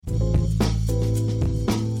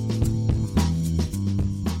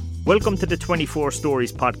Welcome to the 24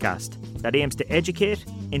 Stories podcast that aims to educate,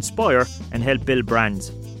 inspire and help build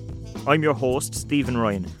brands. I'm your host, Stephen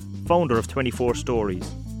Ryan, founder of 24 Stories,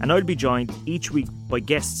 and I'll be joined each week by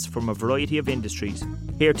guests from a variety of industries,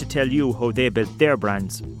 here to tell you how they built their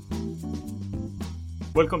brands.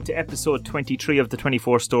 Welcome to episode 23 of the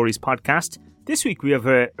 24 Stories podcast. This week we have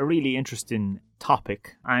a really interesting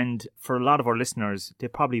topic, and for a lot of our listeners, they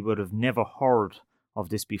probably would have never heard of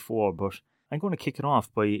this before, but I'm going to kick it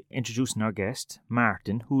off by introducing our guest,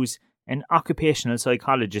 Martin, who's an occupational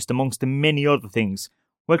psychologist amongst the many other things.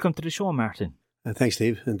 Welcome to the show, Martin. Thanks,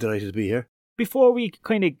 Steve. I'm delighted to be here. Before we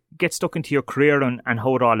kind of get stuck into your career and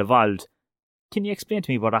how it all evolved, can you explain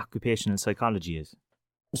to me what occupational psychology is?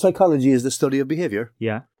 Psychology is the study of behaviour.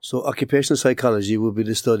 Yeah. So occupational psychology would be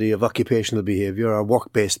the study of occupational behaviour or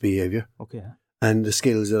work-based behaviour. Okay. And the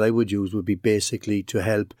skills that I would use would be basically to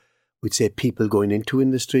help, we'd say, people going into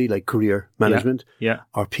industry, like career management,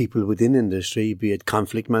 or people within industry, be it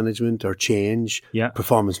conflict management or change,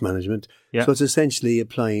 performance management. Yeah. So it's essentially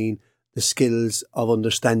applying the skills of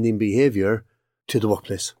understanding behaviour to the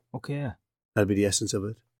workplace. Okay. That'd be the essence of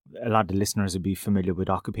it. A lot of the listeners would be familiar with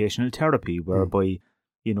occupational therapy, whereby,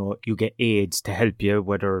 you know, you get aids to help you,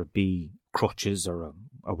 whether it be crutches or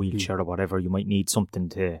a wheelchair or whatever. You might need something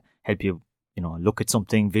to help you, you know, look at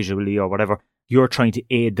something visually or whatever. You're trying to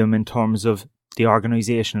aid them in terms of the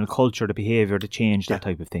organisational culture, the behaviour, the change, that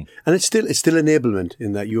type of thing. And it's still enablement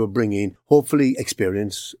in that you're bringing, hopefully,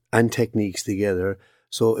 experience and techniques together.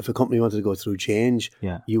 So if a company wanted to go through change,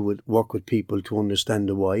 you would work with people to understand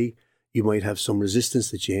the why. You might have some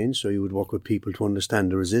resistance to change, so you would work with people to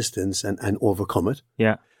understand the resistance and overcome it.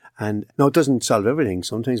 Yeah. And now it doesn't solve everything.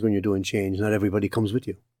 Sometimes when you're doing change, not everybody comes with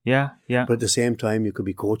you. Yeah. But at the same time, you could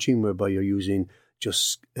be coaching whereby you're using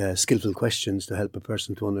just skillful questions to help a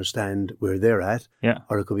person to understand where they're at. Yeah.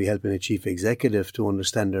 Or it could be helping a chief executive to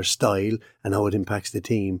understand their style and how it impacts the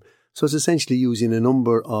team. So it's essentially using a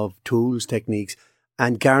number of tools, techniques,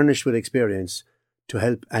 and garnished with experience to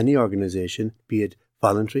help any organisation, be it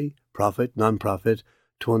voluntary, profit, non-profit,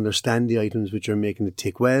 to understand the items which are making it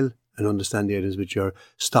tick well and understand the items which are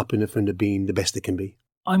stopping it from being the best it can be.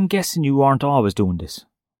 I'm guessing you aren't always doing this.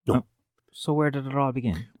 No. So where did it all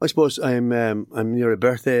begin? I suppose I'm near a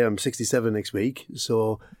birthday. I'm 67 next week.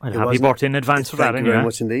 So happy birthday in advance for that. Thank you very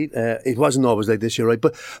much indeed. It wasn't always like this, you're right.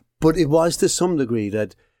 But it was to some degree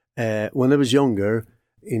that when I was younger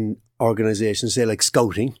in organisations, say like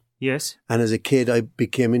scouting. Yes. And as a kid, I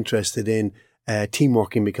became interested in team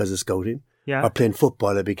working because of scouting. Yeah. Or playing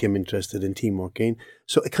football, I became interested in team working.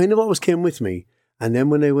 So it kind of always came with me. And then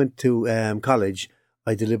when I went to college,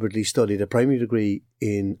 I deliberately studied a primary degree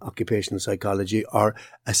in occupational psychology, or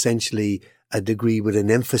essentially a degree with an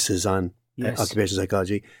emphasis on occupational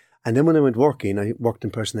psychology. And then when I went working, I worked in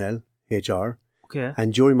personnel, HR. Okay.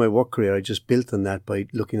 And during my work career, I just built on that by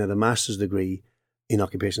looking at a master's degree in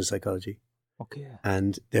occupational psychology. Okay.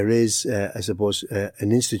 And there is, I suppose,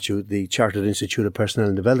 an institute, the Chartered Institute of Personnel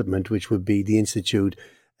and Development, which would be the institute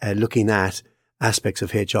looking at aspects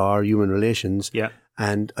of HR, human relations. Yeah.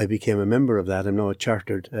 And I became a member of that. I'm now a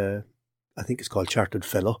chartered, I think it's called Chartered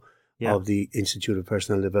Fellow of the Institute of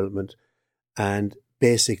Personnel Development. And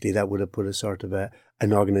basically that would have put a sort of an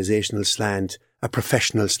organisational slant, a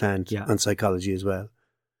professional slant on psychology as well.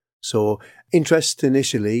 So interest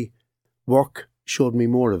initially, work showed me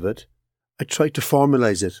more of it. I tried to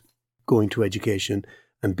formalise it, going to education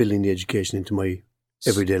and building the education into my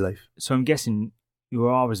everyday life. So I'm guessing you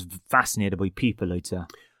were always fascinated by people, I'd say.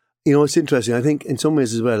 You know, it's interesting. I think in some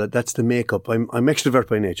ways as well, that's the makeup. I'm extrovert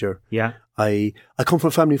by nature. Yeah. I come from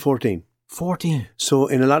a family of 14. 14? So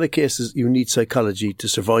in a lot of cases, you need psychology to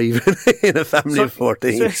survive in a family of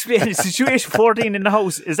 14. So explain the situation, 14 in the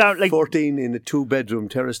house. Is that like... 14 in a 2-bedroom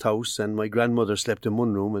terraced house, and my grandmother slept in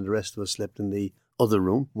one room and the rest of us slept in the other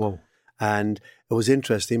room. Whoa. And it was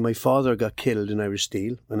interesting. My father got killed in Irish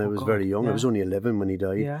Steel when I was very young. I was only 11 when he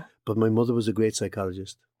died. Yeah. But my mother was a great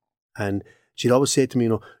psychologist. And she'd always say to me, you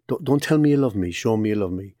know, don't tell me you love me, show me you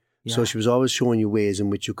love me. Yeah. So she was always showing you ways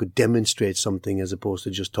in which you could demonstrate something as opposed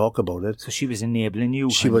to just talk about it. So she was enabling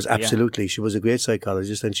you. She was absolutely. She was a great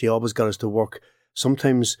psychologist, and she always got us to work.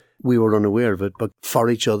 Sometimes we were unaware of it, but for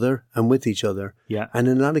each other and with each other. Yeah. And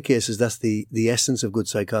in a lot of cases, that's the essence of good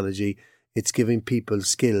psychology. It's giving people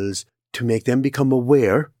skills to make them become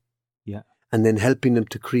aware. Yeah. And then helping them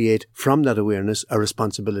to create from that awareness a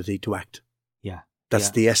responsibility to act. Yeah. That's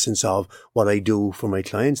the essence of what I do for my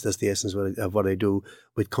clients. That's the essence of what I do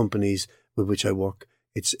with companies with which I work.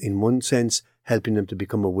 It's in one sense helping them to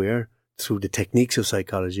become aware through the techniques of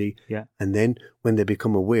psychology. Yeah. And then when they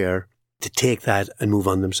become aware, to take that and move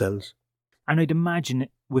on themselves. And I'd imagine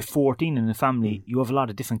with 14 in the family, you have a lot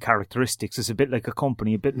of different characteristics. It's a bit like a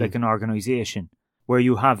company, a bit like an organisation, where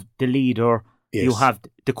you have the leader, you have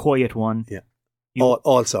the quiet one. Yeah.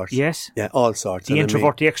 All sorts. Yes. Yeah, all sorts. The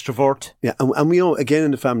introvert, the extrovert. Yeah, and we know, again,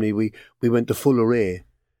 in the family, we went the full array.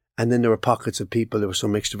 And then there were pockets of people. There were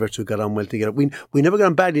some extroverts who got on well together. We never got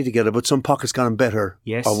on badly together, but some pockets got on better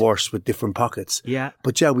or worse with different pockets. Yeah.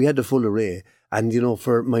 But yeah, we had the full array. And,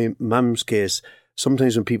 for my mum's case,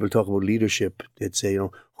 sometimes when people talk about leadership, they'd say,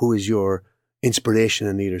 who is your inspiration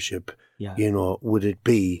in leadership? Yeah. Would it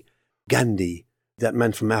be Gandhi? That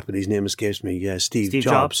man from Apple, his name escapes me. Yeah, Steve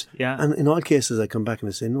Jobs. Yeah. And in all cases, I come back and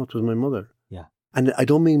I say, no, it was my mother. Yeah. And I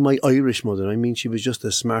don't mean my Irish mother. I mean, she was just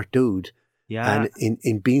a smart dude. Yeah. And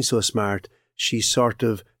in being so smart, she sort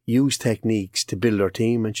of used techniques to build our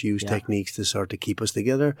team, and she used techniques to sort of keep us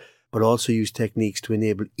together, but also used techniques to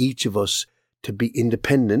enable each of us to be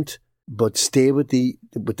independent, but stay with the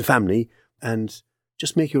family and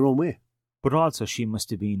just make your own way. But also she must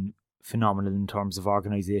have been phenomenal in terms of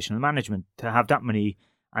organisational management, to have that many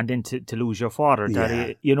and then to lose your father,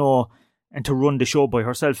 and to run the show by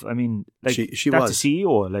herself. I mean, like, she that's was a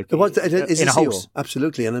CEO, like, it is in a CEO, house.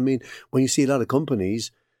 Absolutely. And I mean, when you see a lot of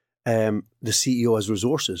companies, the CEO has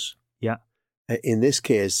resources. Yeah. In this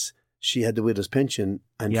case, she had the widow's pension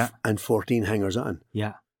and 14 hangers on.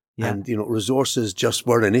 Yeah. Yeah. And, resources just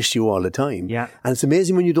were an issue all the time. Yeah. And it's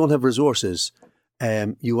amazing when you don't have resources,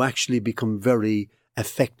 you actually become very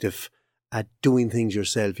effective at doing things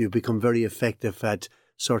yourself. You become very effective at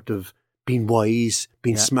sort of being wise,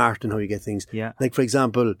 being smart in how you get things. Yeah. Like, for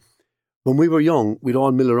example, when we were young, we'd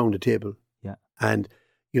all mill around the table. Yeah. And,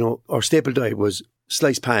 our staple diet was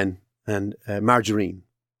sliced pan and margarine.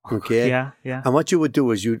 Okay? Yeah, yeah. And what you would do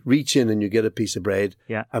is you'd reach in and you get a piece of bread.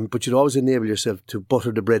 Yeah. But you'd always enable yourself to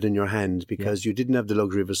butter the bread in your hand, because you didn't have the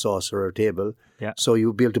luxury of a saucer or a table. Yeah. So you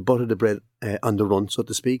would be able to butter the bread on the run, so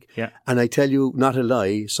to speak. Yeah. And I tell you, not a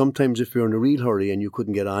lie, sometimes if you're in a real hurry and you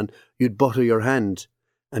couldn't get on, you'd butter your hand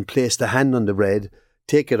and place the hand on the bread,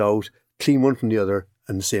 take it out, clean one from the other,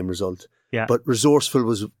 and the same result. Yeah. But resourceful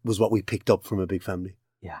was what we picked up from a big family.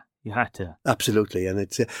 Yeah. You had to. Absolutely. And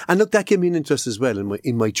and look, that gave me an interest as well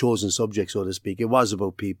in my chosen subject, so to speak. It was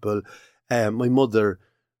about people. My mother,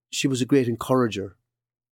 she was a great encourager.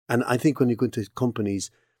 And I think when you go into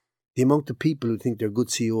companies, the amount of people who think they're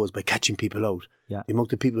good CEOs by catching people out, the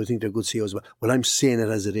amount of people who think they're good CEOs, well, I'm saying it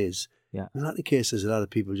as it is. Yeah. In a lot of cases, a lot of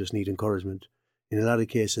people just need encouragement. In a lot of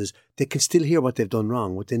cases, they can still hear what they've done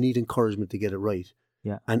wrong, but they need encouragement to get it right.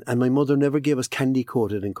 Yeah. And my mother never gave us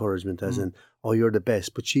candy-coated encouragement as in, oh, you're the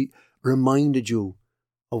best. But she reminded you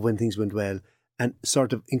of when things went well and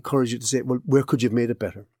sort of encouraged you to say, well, where could you have made it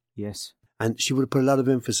better? Yes. And she would have put a lot of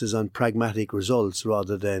emphasis on pragmatic results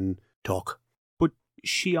rather than talk. But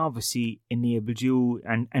she obviously enabled you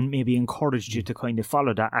and maybe encouraged you to kind of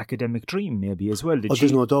follow that academic dream maybe as well.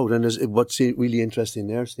 There's no doubt. And what's really interesting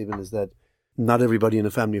there, Stephen, is that not everybody in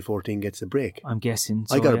a family of 14 gets a break. I'm guessing.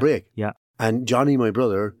 So, I got a break. Yeah. And Johnny, my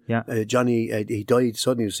brother, Johnny, he died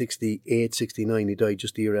suddenly, he was 68, 69. He died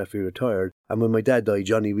just a year after he retired. And when my dad died,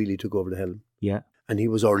 Johnny really took over the helm. Yeah. And he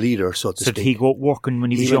was our leader, so to speak. So did he go out working when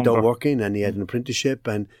he was younger? He went out working and he had an apprenticeship.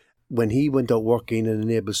 And when he went out working, it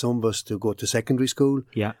enabled some of us to go to secondary school.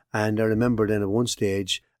 Yeah. And I remember then at one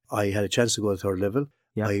stage, I had a chance to go to third level.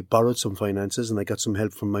 Yeah. I borrowed some finances and I got some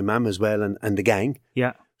help from my mum as well and the gang.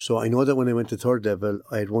 Yeah. So I know that when I went to third level,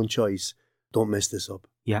 I had one choice: don't mess this up.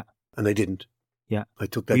 Yeah. And I didn't. Yeah. I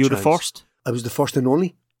took that chance. Were you chance. the first? I was the first and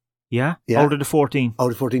only. Yeah? Yeah. Out of the 14?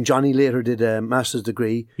 Out of 14. Johnny later did a master's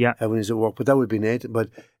degree when he was at work, but that would have been it. But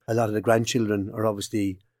a lot of the grandchildren are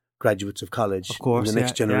obviously graduates of college. Of course, and the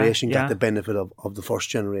next generation got the benefit of the first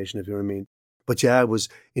generation, if you know what I mean. But I was,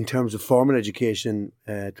 in terms of formal education,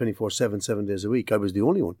 24/7, 7 days a week, I was the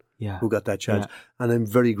only one who got that chance. Yeah. And I'm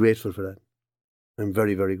very grateful for that. I'm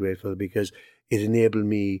very, very grateful because it enabled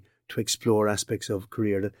me to explore aspects of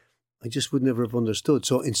career that I just would never have understood.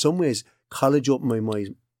 So in some ways, college opened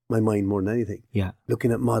my mind more than anything. Yeah.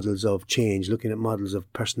 Looking at models of change, looking at models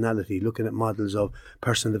of personality, looking at models of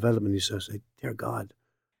personal development. You sort of say, dear God.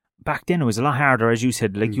 Back then it was a lot harder, as you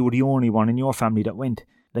said, like you were the only one in your family that went.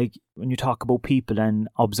 Like when you talk about people and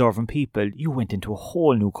observing people, you went into a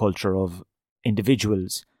whole new culture of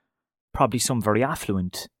individuals, probably some very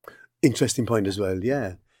affluent. Interesting point as well,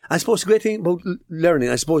 yeah. I suppose the great thing about learning,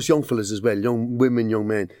 I suppose young fellas as well, young women, young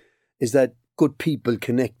men, is that good people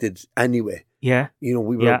connected anyway. Yeah. You know,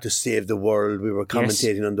 we were out to save the world. We were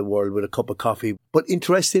commentating on the world with a cup of coffee. But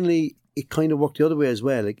interestingly, it kind of worked the other way as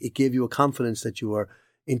well. It gave you a confidence that you were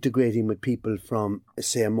integrating with people from,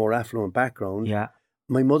 say, a more affluent background. Yeah.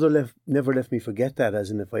 my mother never left me forget that,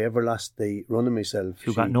 as in if I ever lost the run of myself.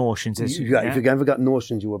 You got notions. If you ever got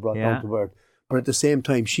notions, you were brought down to earth. But at the same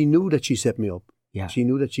time, she knew that she set me up. Yeah. She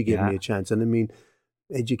knew that she gave me a chance. And I mean,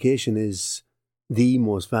 education is the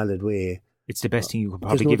most valid way. It's the best thing you could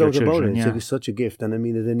probably give your children. There's no doubt about it. It's such a gift. And I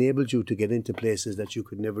mean, it enabled you to get into places that you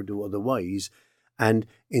could never do otherwise. And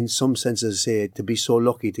in some senses, say, to be so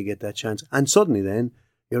lucky to get that chance. And suddenly then,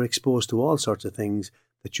 you're exposed to all sorts of things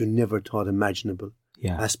that you never thought imaginable.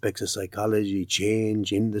 Yeah. Aspects of psychology,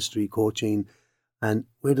 change, industry, coaching. And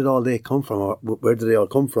where did all they come from? Or where did they all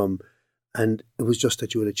come from? And it was just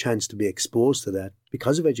that you had a chance to be exposed to that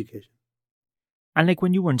because of education. And like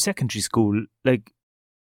when you were in secondary school, like,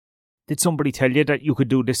 did somebody tell you that you could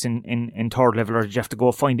do this in third level, or did you have to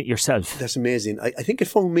go find it yourself? That's amazing. I think it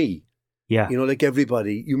found me. Yeah. You know, like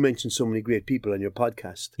everybody, you mentioned so many great people on your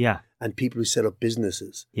podcast. Yeah. And people who set up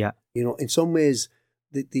businesses. Yeah. You know, in some ways,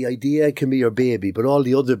 the idea can be your baby, but all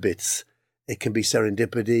the other bits, it can be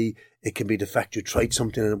serendipity. It can be the fact you tried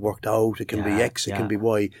something and it worked out. It can be X, it can be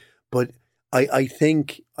Y. But I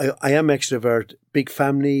think I am extrovert, big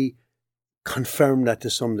family, confirmed that to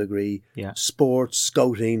some degree. Yeah. Sports,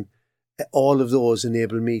 scouting, all of those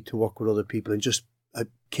enabled me to work with other people and just I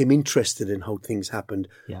became interested in how things happened.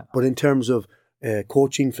 Yeah. But in terms of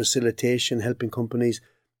coaching, facilitation, helping companies,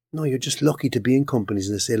 no, you're just lucky to be in companies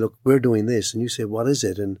and they say, look, we're doing this. And you say, what is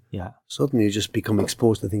it? And suddenly you just become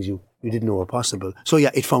exposed to things you didn't know were possible. So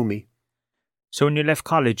yeah, it found me. So when you left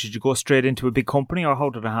college, did you go straight into a big company, or how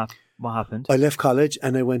did it happen? What happened? I left college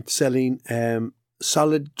and I went selling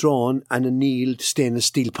solid drawn and annealed stainless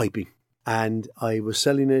steel piping. And I was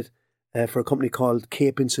selling it for a company called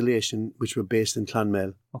Cape Insulation, which were based in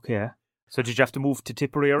Clonmel. Okay. So did you have to move to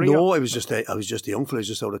Tipperary? No, I was just a young fellow,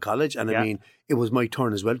 just out of college. And I mean, it was my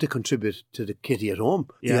turn as well to contribute to the kitty at home.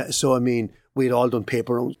 Yeah. So I mean, we'd all done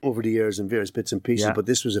paper over the years and various bits and pieces, but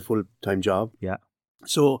this was a full-time job. Yeah.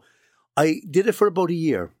 So I did it for about a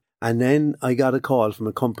year. And then I got a call from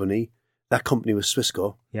a company. That company was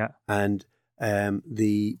Swissco. Yeah. And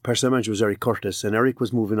the personnel manager was Eric Curtis, and Eric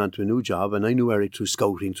was moving on to a new job, and I knew Eric through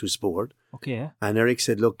scouting, through sport. Okay. And Eric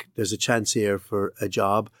said, look, there's a chance here for a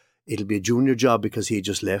job. It'll be a junior job because he had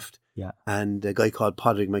just left. Yeah. And a guy called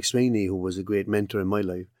Padraig McSweeney, who was a great mentor in my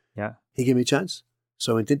life, he gave me a chance.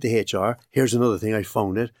 So I went into HR. Here's another thing, I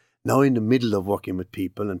found it. Now in the middle of working with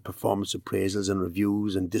people and performance appraisals and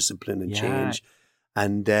reviews and discipline and change.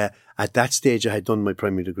 And at that stage, I had done my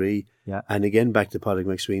primary degree. Yeah. And again, back to Padraig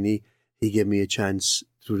McSweeney, he gave me a chance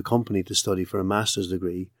through the company to study for a master's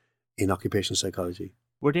degree in occupational psychology.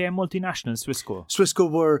 Were they a multinational, Swissco? Swissco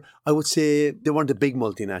were, I would say, they weren't a big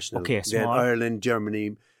multinational. Okay, small. They had Ireland,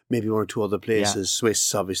 Germany, maybe one or two other places,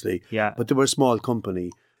 Swiss, obviously. Yeah. But they were a small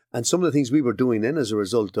company. And some of the things we were doing then as a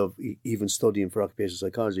result of even studying for occupational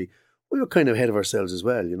psychology, we were kind of ahead of ourselves as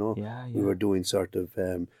well, you know. Yeah. We were doing sort of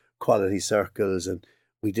quality circles, and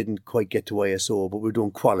we didn't quite get to ISO, but we were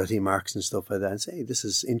doing quality marks and stuff like that. And say, hey, this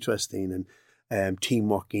is interesting. And team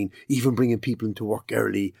working, even bringing people into work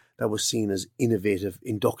early. That was seen as innovative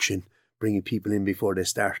induction, bringing people in before they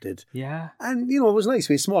started. Yeah. And, you know, it was nice.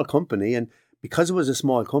 We had a small company, and because it was a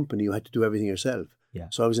small company, you had to do everything yourself. Yeah.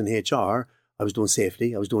 So I was in HR, I was doing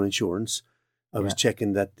safety, I was doing insurance, I was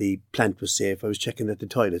checking that the plant was safe, I was checking that the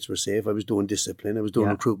toilets were safe, I was doing discipline, I was doing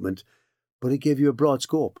recruitment. But it gave you a broad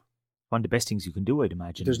scope. One of the best things you can do, I'd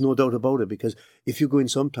imagine. There's no doubt about it, because if you go in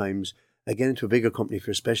sometimes, again, into a bigger company, if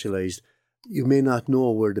you're specialised, you may not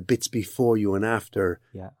know where the bits before you and after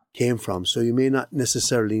came from. So you may not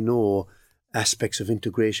necessarily know aspects of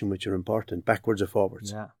integration which are important, backwards or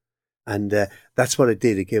forwards. Yeah. And that's what it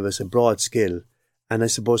did. It gave us a broad skill. And I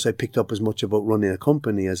suppose I picked up as much about running a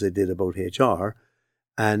company as I did about HR.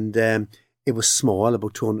 And it was small,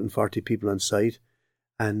 about 240 people on site.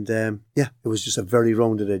 And it was just a very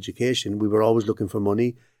rounded education. We were always looking for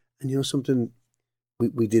money. And, you know, something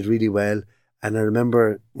we did really well. And I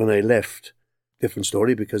remember when I left, different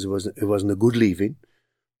story because it wasn't a good leaving,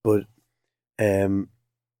 but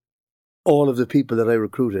all of the people that I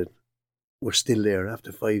recruited were still there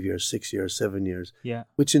after 5 years, 6 years, 7 years. Yeah.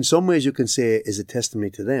 Which in some ways you can say is a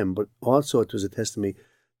testimony to them, but also it was a testimony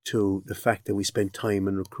to the fact that we spent time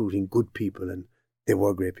in recruiting good people, and they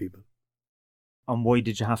were great people. And why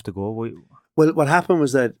did you have to go? Well, what happened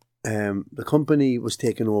was that the company was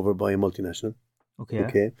taken over by a multinational.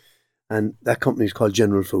 Okay. And that company is called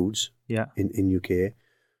General Foods in UK.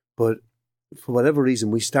 But for whatever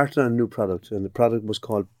reason, we started on a new product, and the product was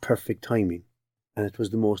called Perfect Timing. And it was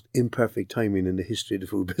the most imperfect timing in the history of the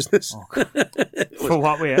food business. Okay. For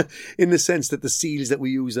what way? In the sense that the seals that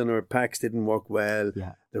we use on our packs didn't work well.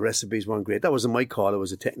 Yeah. The recipes weren't great. That wasn't my call. It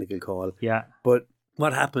was a technical call. Yeah. But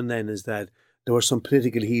what happened then is that there were some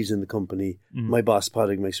political heaves in the company. My boss,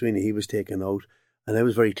 Padraig McSweeney, he was taken out, and I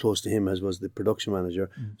was very close to him, as was the production manager.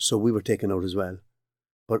 So we were taken out as well.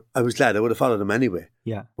 But I was glad. I would have followed him anyway.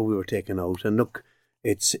 Yeah. But we were taken out. And look,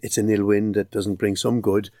 it's an ill wind that doesn't bring some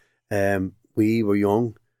good. We were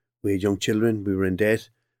young. We had young children. We were in debt.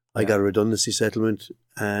 I got a redundancy settlement,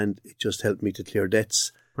 and it just helped me to clear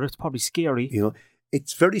debts. But it's probably scary. You know,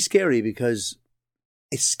 it's very scary because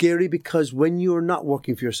when you're not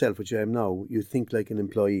working for yourself, which I am now, you think like an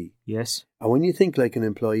employee. Yes. And when you think like an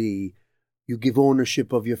employee, you give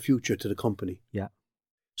ownership of your future to the company. Yeah.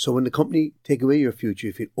 So when the company take away your future,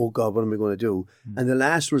 you feel, oh God, what am I going to do? And the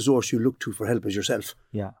last resource you look to for help is yourself.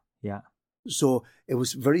 Yeah, yeah. So it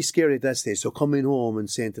was very scary at that stage. So coming home and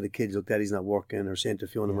saying to the kids, look, Daddy's not working, or saying to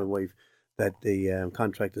Fiona, my wife, that the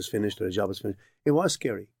contract is finished or the job is finished, it was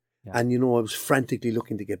scary. Yeah. And, you know, I was frantically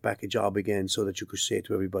looking to get back a job again so that you could say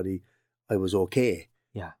to everybody I was okay.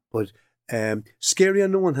 Yeah. But scary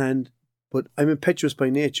on the one hand, but I'm impetuous by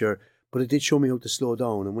nature, but it did show me how to slow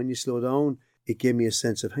down. And when you slow down, it gave me a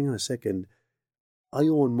sense of, hang on a second, I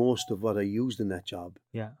own most of what I used in that job.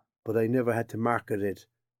 Yeah. But I never had to market it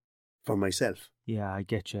for myself. Yeah, I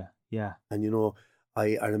get you. Yeah. And, you know,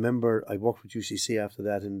 I remember I worked with UCC after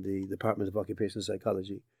that in the Department of Occupational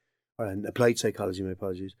Psychology, and Applied Psychology, my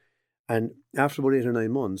apologies. And after about 8 or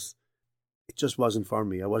 9 months, it just wasn't for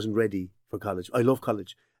me. I wasn't ready for college. I love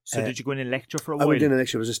college. So did you go in and lecture for a while? I went in and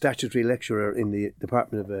lecture. I was a statutory lecturer in the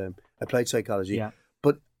Department of Applied Psychology. Yeah.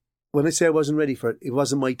 But when I say I wasn't ready for it, it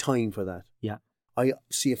wasn't my time for that. Yeah. I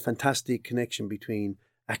see a fantastic connection between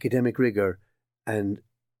academic rigour and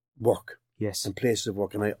work. Yes. And places of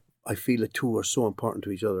work. And I feel the two are so important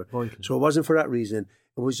to each other. Vital. So it wasn't for that reason.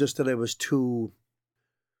 It was just that I was too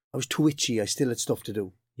itchy. I still had stuff to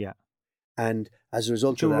do. Yeah. And as a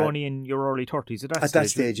result you of that... You were only in your early 30s at that stage? At that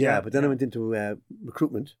stage, yeah. But then I went into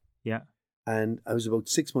recruitment. Yeah. And I was about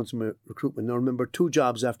 6 months in my recruitment. Now, I remember 2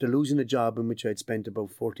 jobs after losing a job in which I'd spent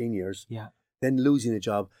about 14 years. Yeah. Then losing a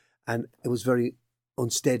job. And it was very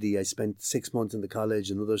unsteady. I spent 6 months in the college,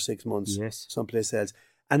 another 6 months someplace else.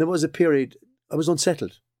 And it was a period, I was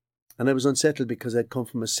unsettled. And I was unsettled because I'd come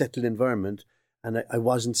from a settled environment, and I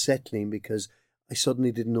wasn't settling because I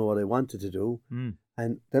suddenly didn't know what I wanted to do.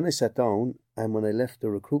 And then I sat down, and when I left the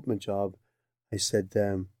recruitment job, I said,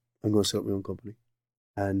 I'm going to set up my own company.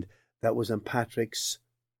 And that was on Patrick's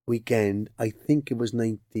weekend. I think it was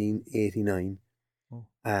 1989. Oh.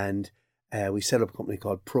 And we set up a company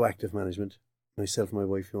called Proactive Management, myself and my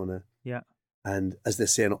wife, Fiona. Yeah. And as they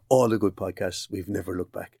say in all the good podcasts, we've never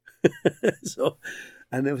looked back.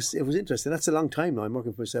 And it was interesting. That's a long time now. I'm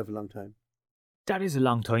working for myself a long time. That is a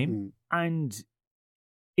long time. And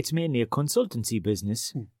it's mainly a consultancy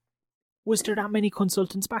business. Was there that many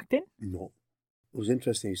consultants back then? No. It was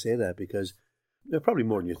interesting you say that because there are probably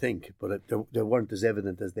more than you think, but they weren't as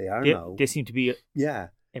evident as they are now. They seem to be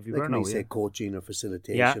everywhere like now. Like say coaching or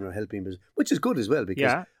facilitation or helping business, which is good as well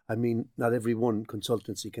because, I mean, not every one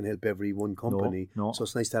consultancy can help every one company. No. So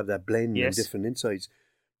it's nice to have that blend and different insights.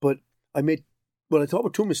 But I made, I thought were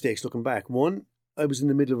 2 mistakes looking back. One, I was in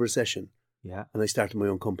the middle of a recession. Yeah. And I started my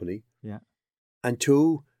own company. Yeah. And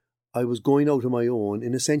 2, I was going out on my own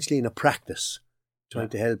in essentially in a practice, trying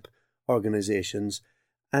to help organisations.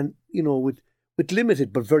 And, you know, with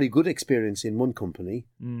limited but very good experience in one company.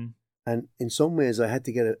 And in some ways I had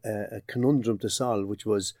to get a conundrum to solve, which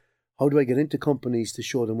was, how do I get into companies to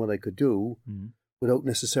show them what I could do without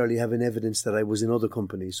necessarily having evidence that I was in other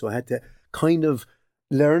companies? So I had to kind of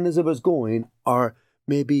learn as I was going, or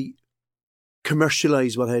maybe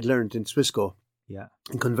commercialise what I had learned in Swissco. Yeah.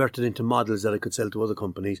 And convert it into models that I could sell to other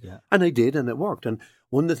companies. Yeah. And I did, and it worked. And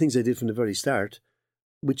one of the things I did from the very start,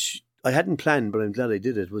 which I hadn't planned, but I'm glad I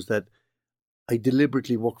did it, was that I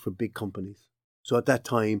deliberately worked for big companies. So at that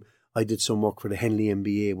time, I did some work for the Henley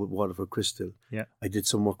MBA with Waterford Crystal. Yeah. I did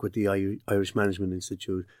some work with the Irish Management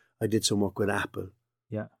Institute. I did some work with Apple.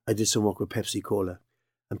 Yeah. I did some work with Pepsi Cola.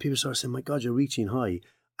 And people started saying, my God, you're reaching high.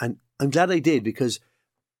 And I'm glad I did, because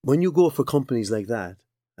when you go for companies like that,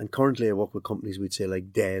 and currently I work with companies we'd say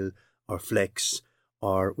like Dell or Flex,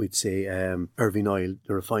 or we'd say Irving Oil,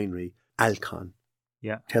 the refinery, Alcon,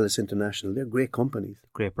 TELUS International. They're great companies.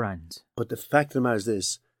 Great brands. But the fact of the matter is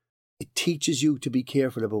this, it teaches you to be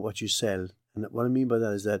careful about what you sell. And what I mean by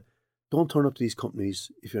that is that don't turn up to these companies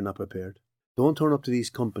if you're not prepared. Don't turn up to these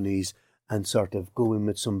companies and sort of go in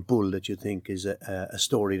with some bull that you think is a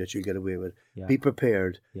story that you'll get away with. Yeah. Be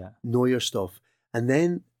prepared. Yeah. Know your stuff. And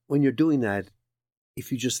then when you're doing that, if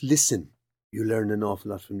you just listen, you learn an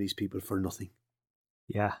awful lot from these people for nothing.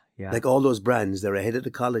 Yeah, yeah. Like all those brands, they're ahead of the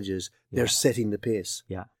colleges. They're setting the pace.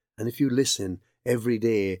 Yeah. And if you listen every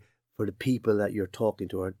day for the people that you're talking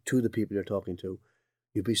to, or to the people you're talking to,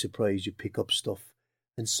 you'd be surprised you pick up stuff.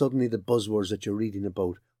 And suddenly the buzzwords that you're reading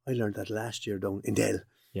about, I learned that last year down in Dell.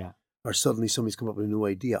 Yeah. Or suddenly somebody's come up with a new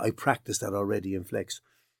idea. I practiced that already in Flex.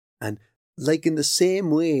 And like in the same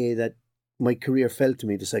way that my career fell to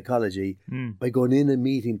me, the psychology, by going in and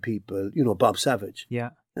meeting people, you know, Bob Savage. Yeah.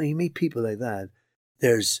 And you meet people like that.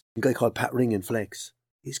 There's a guy called Pat Ring in Flex.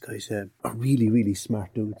 These guys are really, really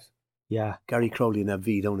smart dudes. Yeah. Gary Crowley and that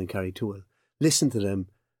V down in Carrytool. Listen to them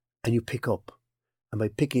and you pick up. And by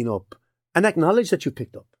picking up, and acknowledge that you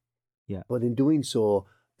picked up. Yeah. But in doing so,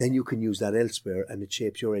 then you can use that elsewhere and it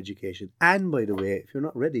shapes your education. And by the way, if you're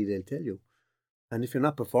not ready, they'll tell you. And if you're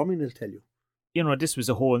not performing, they'll tell you. You know, this was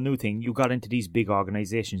a whole new thing. You got into these big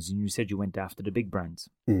organizations and you said you went after the big brands.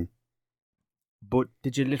 But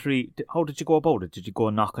did you how did you go about it? Did you go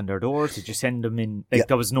knock on their doors? Did you send them in?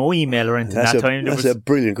 There was no email or anything that time. That's a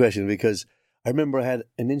brilliant question, because I remember I had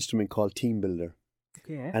an instrument called Team Builder.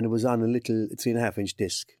 Okay. And it was on a little 3.5-inch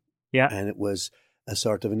disc. Yeah. And it was a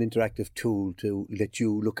sort of an interactive tool to let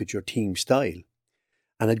you look at your team style.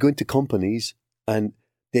 And I'd go into companies and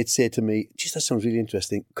they'd say to me, geez, that sounds really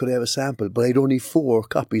interesting. Could I have a sample? But I'd only 4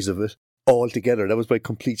 copies of it all together. That was my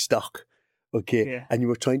complete stock. Okay. Yeah. And you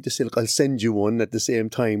were trying to say, look, I'll send you one at the same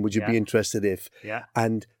time. Would you be interested if? Yeah.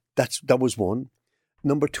 And that was one.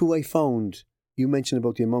 Number 2, I found, you mentioned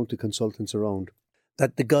about the amount of consultants around,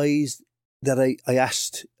 that the guys that I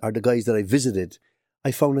asked, or the guys that I visited,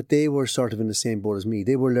 I found that they were sort of in the same boat as me.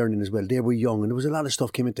 They were learning as well. They were young, and there was a lot of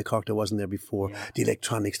stuff came into Cork that wasn't there before. Yeah. The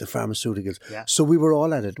electronics, the pharmaceuticals. Yeah. So we were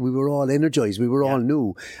all at it. We were all energized. We were all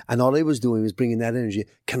new. And all I was doing was bringing that energy.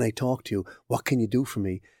 Can I talk to you? What can you do for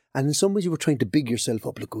me? And in some ways you were trying to big yourself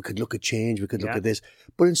up. Look, we could look at change. We could look at this.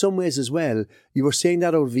 But in some ways as well, you were saying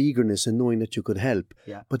that out of eagerness and knowing that you could help.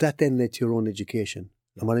 Yeah. But that then led to your own education.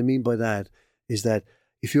 Yeah. And what I mean by that is that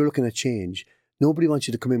if you're looking at change, nobody wants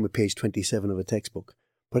you to come in with page 27 of a textbook.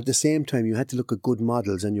 But at the same time, you had to look at good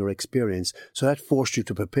models and your experience. So that forced you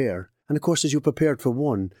to prepare. And of course, as you prepared for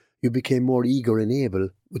one, you became more eager and able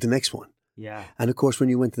with the next one. Yeah. And of course, when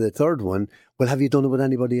you went to the third one, well, have you done it with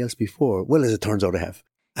anybody else before? Well, as it turns out, I have.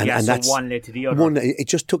 And that's one led to the other. It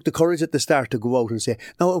just took the courage at the start to go out and say,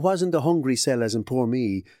 no, it wasn't a hungry sell as in poor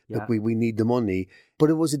me, look, we need the money. But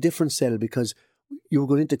it was a different sell because you were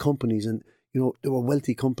going into companies and, you know, there were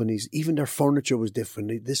wealthy companies. Even their furniture was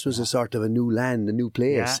different. This was a sort of a new land, a new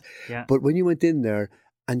place. Yeah. But when you went in there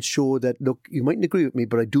and showed that, look, you mightn't agree with me,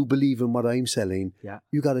 but I do believe in what I'm selling,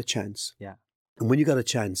 you got a chance. Yeah. And when you got a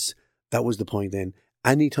chance, that was the point then.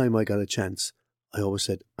 Anytime I got a chance, I always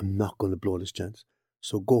said, I'm not going to blow this chance.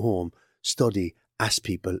 So go home, study, ask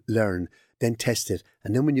people, learn, then test it.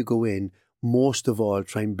 And then when you go in, most of all,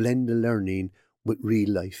 try and blend the learning with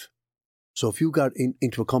real life. So if you got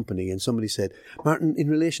into a company and somebody said, Martin, in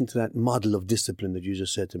relation to that model of discipline that you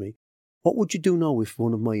just said to me, what would you do now if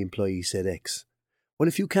one of my employees said X? Well,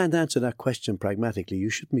 if you can't answer that question pragmatically, you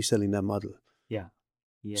shouldn't be selling that model. Yeah.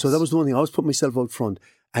 Yes. So that was the one thing. I always put myself out front.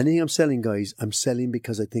 Anything I'm selling, guys, I'm selling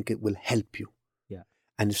because I think it will help you. Yeah.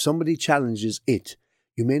 And if somebody challenges it,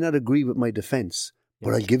 you may not agree with my defence,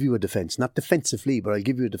 but I'll give you a defence. Not defensively, but I'll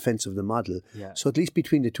give you a defence of the model. Yeah. So at least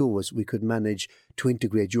between the two of us, we could manage to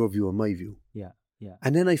integrate your view and my view. Yeah, yeah.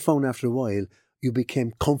 And then I found after a while, you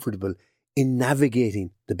became comfortable in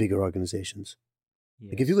navigating the bigger organisations.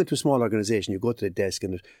 Yes. Like if you go to a small organisation, you go to the desk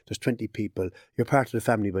and there's 20 people, you're part of the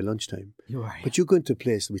family by lunchtime. You are. But you go into a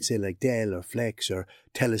place, we'd say like Dell or Flex or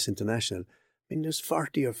TELUS International, I mean, there's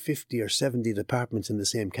 40 or 50 or 70 departments in the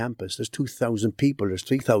same campus. There's 2,000 people. There's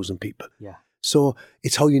 3,000 people. Yeah. So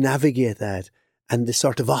it's how you navigate that and the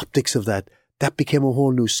sort of optics of that. That became a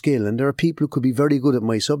whole new skill. And there are people who could be very good at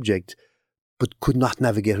my subject, but could not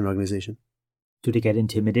navigate an organisation. Do they get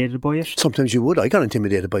intimidated by it? Sometimes you would. I got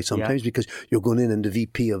intimidated by sometimes because you're going in and the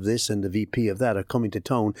VP of this and the VP of that are coming to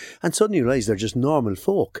town and suddenly you realise they're just normal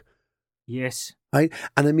folk. Yes. Right?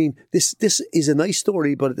 And I mean, this is a nice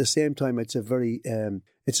story, but at the same time, it's a very,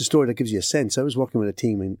 it's a story that gives you a sense. I was working with a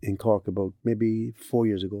team in Cork about maybe 4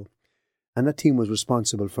 years ago, and that team was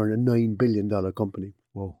responsible for a $9 billion company.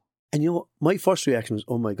 Whoa. And you know, my first reaction was,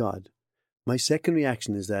 oh my God. My second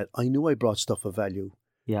reaction is that I knew I brought stuff of value,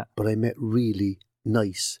 but I met really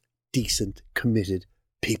nice, decent, committed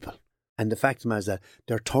people. And the fact of the matter is that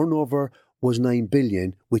their turnover was 9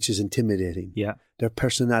 billion, which is intimidating. Yeah. Their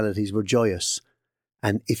personalities were joyous.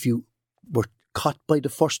 And if you were caught by the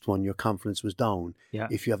first one, your confidence was down. Yeah.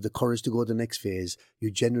 If you have the courage to go to the next phase, you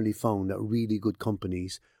generally found that really good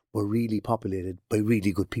companies were really populated by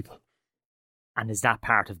really good people. And is that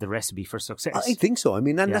part of the recipe for success? I think so. I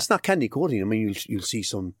mean, and that's not candy coating. I mean, you'll see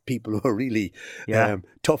some people who are really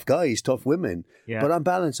tough guys, tough women. Yeah. But on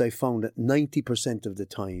balance, I found that 90% of the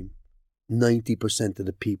time, 90% of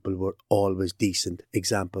the people were always decent.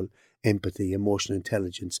 Example, empathy, emotional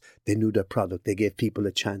intelligence. They knew their product. They gave people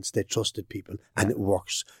a chance. They trusted people. And it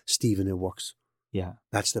works. Stephen, it works. Yeah.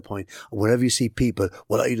 That's the point. Wherever you see people,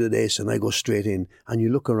 well, I do this and I go straight in. And you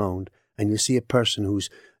look around and you see a person who's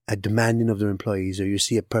demanding of their employees, or you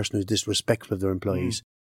see a person who's disrespectful of their employees.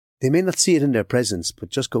 They may not see it in their presence, but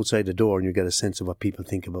just go outside the door and you get a sense of what people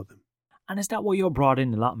think about them. And is that why you're brought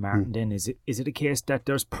in a lot, Martin, then? Is it a case that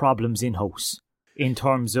there's problems in-house in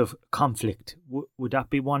terms of conflict? Would that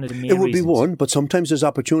be one of the main reasons? It would be one, but sometimes there's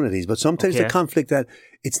opportunities. But sometimes the conflict that,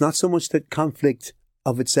 it's not so much the conflict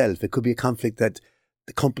of itself. It could be a conflict that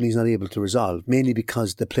the company's not able to resolve, mainly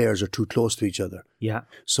because the players are too close to each other. Yeah.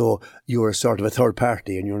 So you're a sort of a third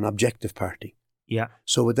party and you're an objective party. Yeah.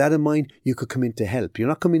 So with that in mind, you could come in to help. You're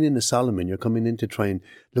not coming in as Solomon. You're coming in to try and,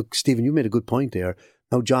 look, Stephen, you made a good point there.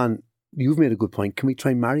 Now, John, you've made a good point. Can we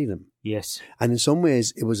try and marry them? Yes. And in some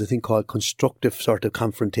ways, it was a thing called constructive sort of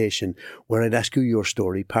confrontation, where I'd ask you your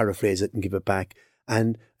story, paraphrase it and give it back,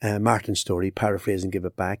 and Martin's story, paraphrase and give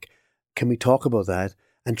it back. Can we talk about that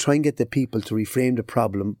and try and get the people to reframe the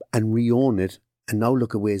problem and re-own it, and now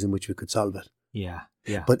look at ways in which we could solve it? Yeah,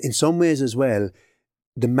 yeah. But in some ways as well,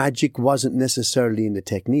 the magic wasn't necessarily in the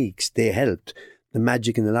techniques. They helped. The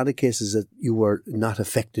magic in a lot of cases that you were not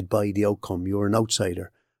affected by the outcome. You were an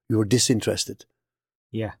outsider. You were disinterested.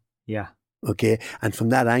 Yeah, yeah. Okay, and from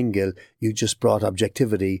that angle, you just brought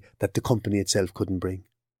objectivity that the company itself couldn't bring.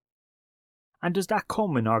 And does that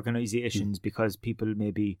come in organisations because people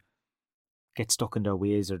maybe get stuck in their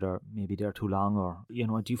ways, or maybe they're too long, or,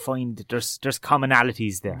 do you find that there's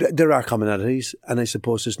commonalities there? There are commonalities, and I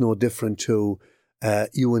suppose it's no different to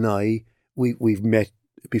you and I. We've met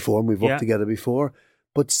before and we've worked together before,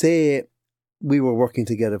 but say we were working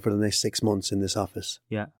together for the next 6 months in this office.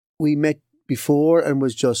 Yeah. We met before and we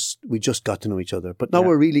just got to know each other, but now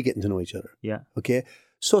we're really getting to know each other. Yeah. Okay.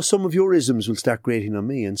 So some of your isms will start grating on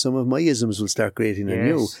me and some of my isms will start grating on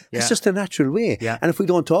you. It's just a natural way. Yeah. And if we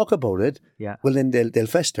don't talk about it, well, then they'll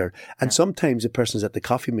fester. And sometimes the person's at the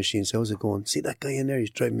coffee machine, so how's it going? See that guy in there?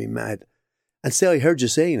 He's driving me mad. And say, I heard you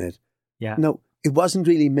saying it. Yeah. Now, it wasn't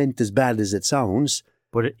really meant as bad as it sounds,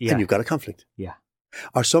 but and you've got a conflict. Yeah.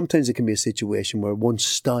 Or sometimes it can be a situation where one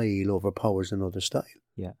style overpowers another style.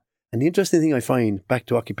 Yeah. And the interesting thing I find, back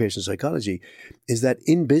to occupational psychology, is that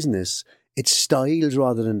in business, it's styles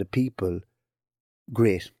rather than the people.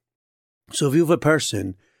 Great. So if you have a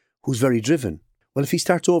person who's very driven, well, if he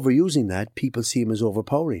starts overusing that, people see him as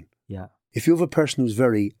overpowering. Yeah. If you have a person who's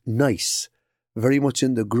very nice, very much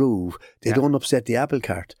in the groove, they don't upset the apple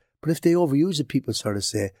cart. But if they overuse it, people sort of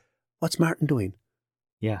say, what's Martin doing?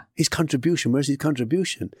 Yeah. His contribution, where's his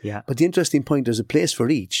contribution? Yeah. But the interesting point, there's a place for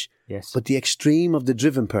each. Yes. But the extreme of the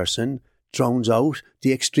driven person drowns out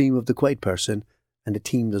the extreme of the quiet person, and the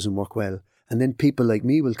team doesn't work well. And then people like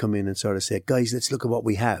me will come in and sort of say, guys, let's look at what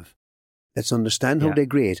we have. Let's understand how they're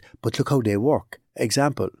great, but look how they work.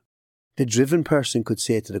 Example, the driven person could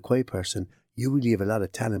say to the quiet person, you really have a lot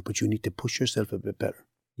of talent, but you need to push yourself a bit better.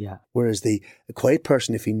 Yeah. Whereas the quiet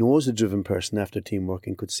person, if he knows the driven person after team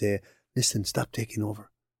working, could say, listen, stop taking over.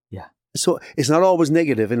 Yeah. So it's not always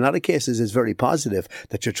negative. In a lot of cases, it's very positive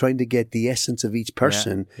that you're trying to get the essence of each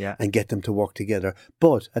person and get them to work together.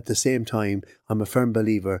 But at the same time, I'm a firm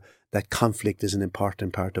believer that conflict is an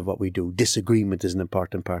important part of what we do. Disagreement is an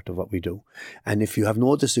important part of what we do. And if you have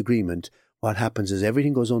no disagreement, what happens is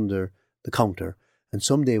everything goes under the counter. And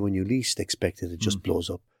someday when you least expect it, it just blows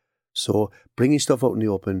up. So bringing stuff out in the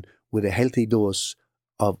open with a healthy dose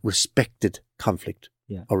of respected conflict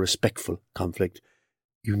or respectful conflict,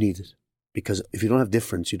 you need it. Because if you don't have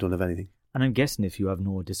difference, you don't have anything. And I'm guessing if you have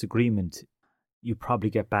no disagreement, you probably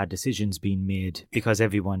get bad decisions being made because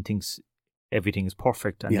everyone thinks everything is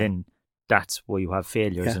perfect. And then that's where you have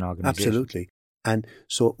failures in organizations. Absolutely. And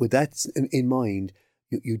so with that in mind,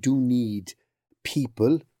 you do need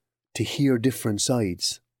people to hear different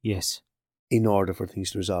sides. Yes. In order for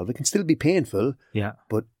things to resolve. It can still be painful,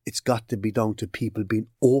 but it's got to be down to people being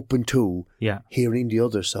open to hearing the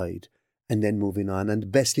other side and then moving on. And the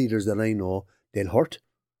best leaders that I know, they'll hurt,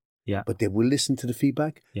 but they will listen to the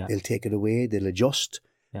feedback. They'll take it away, they'll adjust.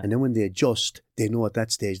 And then when they adjust, they know at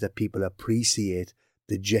that stage that people appreciate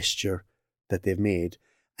the gesture that they've made.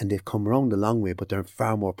 And they've come around a long way, but they're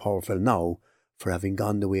far more powerful now for having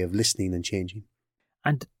gone the way of listening and changing.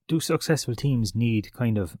 And do successful teams need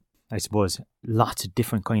kind of, I suppose, lots of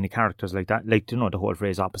different kind of characters like that? Like, the whole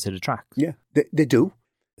phrase opposite attracts. Yeah, they do.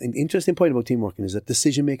 An interesting point about team working is that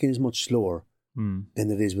decision making is much slower than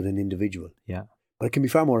it is with an individual. Yeah. But it can be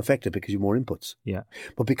far more effective because you have more inputs. Yeah.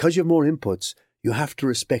 But because you have more inputs, you have to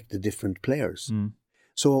respect the different players.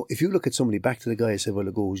 So if you look at somebody, back to the guy I said a while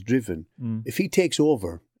ago who's driven, if he takes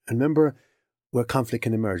over, and remember where conflict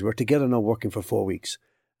can emerge, we're together now working for 4 weeks,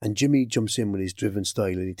 and Jimmy jumps in with his driven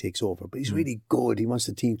style and he takes over. But he's really good. He wants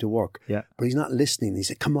the team to work. Yeah. But he's not listening. He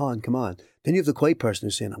said, come on, come on. Then you have the quiet person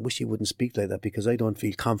who's saying, I wish he wouldn't speak like that because I don't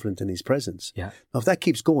feel confident in his presence. Yeah. Now, if that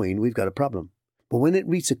keeps going, we've got a problem. But when it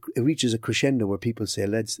reaches a crescendo where people say,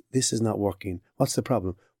 lads, this is not working, what's the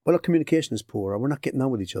problem? Well, our communication is poor, or we're not getting on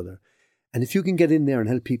with each other. And if you can get in there and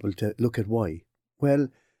help people to look at why, well,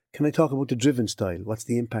 can I talk about the driven style? What's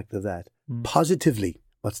the impact of that? Positively,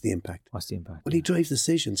 what's the impact? What's the impact? Well, he drives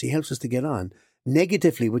decisions. He helps us to get on.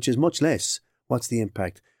 Negatively, which is much less, what's the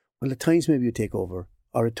impact? Well, at times maybe you take over,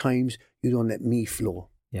 or at times you don't let me flow.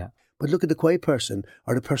 Yeah. But look at the quiet person,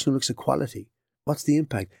 or the person who looks at quality. What's the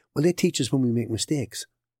impact? Well, they teach us when we make mistakes.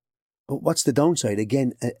 But what's the downside?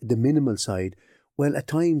 Again, the minimal side. Well, at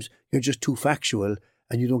times you're just too factual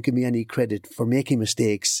and you don't give me any credit for making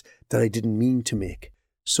mistakes that I didn't mean to make.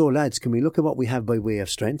 So, lads, can we look at what we have by way of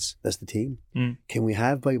strengths? That's the team. Can we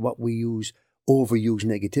have by what we overuse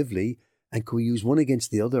negatively? And can we use one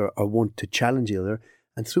against the other, or one to challenge the other?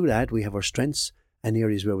 And through that, we have our strengths and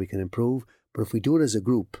areas where we can improve. But if we do it as a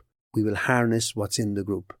group, we will harness what's in the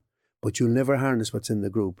group. But you'll never harness what's in the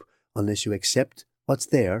group unless you accept what's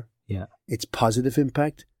there, its positive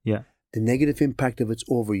impact, the negative impact of its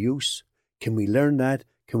overuse. Can we learn that?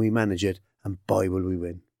 Can we manage it? And boy, will we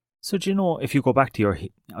win. So do you know, if you go back to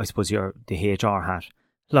the HR hat,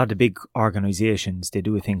 a lot of the big organisations, they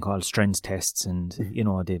do a thing called strengths tests, and,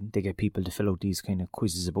 they get people to fill out these kind of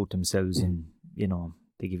quizzes about themselves, and,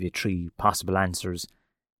 they give you 3 possible answers.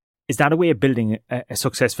 Is that a way of building a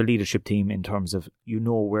successful leadership team, in terms of,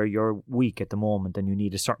 where you're weak at the moment and you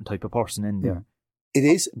need a certain type of person in there? It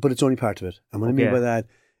is, but it's only part of it. And what I mean by that,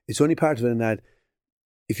 it's only part of it in that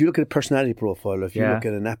if you look at a personality profile, or if you look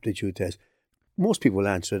at an aptitude test, most people will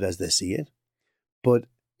answer it as they see it. But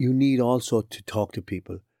you need also to talk to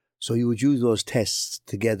people. So you would use those tests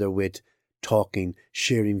together with talking,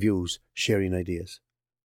 sharing views, sharing ideas.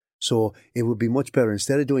 So it would be much better,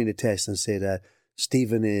 instead of doing the test and say that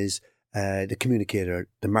Stephen is the communicator,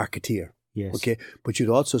 the marketeer. Yes. Okay. But you'd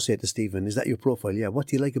also say to Stephen, is that your profile? Yeah. What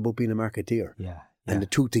do you like about being a marketeer? Yeah. And the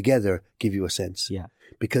two together give you a sense. Yeah.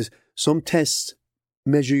 Because some tests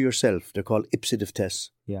measure yourself. They're called ipsative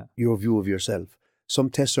tests. Yeah. Your view of yourself. Some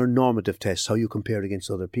tests are normative tests, how you compare against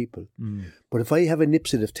other people. But if I have an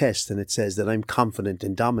ipsative test and it says that I'm confident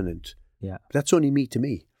and dominant, that's only me to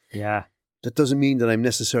me. Yeah. That doesn't mean that I'm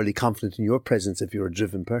necessarily confident in your presence if you're a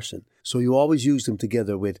driven person. So you always use them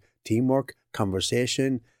together with teamwork,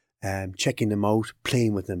 conversation, checking them out,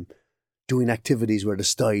 playing with them, doing activities where the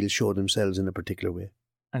styles show themselves in a particular way.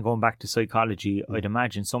 And going back to psychology, I'd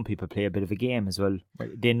imagine some people play a bit of a game as well.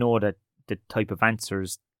 They know that the type of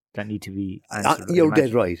answers that need to be answered. You're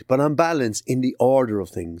dead right. But on balance, in the order of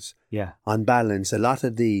things, on balance, a lot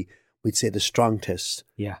of we'd say the strong tests,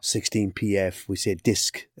 16 PF, we say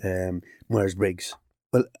DISC, Myers-Briggs.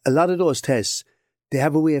 Well, a lot of those tests, they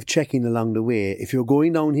have a way of checking along the way. If you're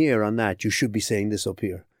going down here on that, you should be saying this up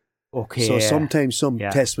here. Okay. So sometimes some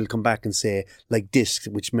tests will come back and say, like DISC,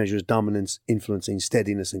 which measures dominance, influencing,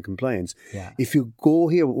 steadiness and compliance. Yeah. If you go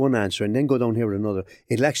here with one answer and then go down here with another,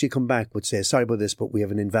 it'll actually come back with say, sorry about this, but we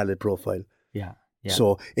have an invalid profile. Yeah. Yeah.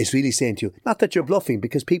 So it's really saying to you, not that you're bluffing,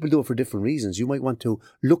 because people do it for different reasons. You might want to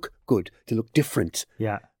look good, to look different.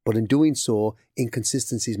 Yeah. But in doing so,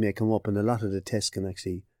 inconsistencies may come up, and a lot of the tests can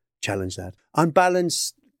actually challenge that. On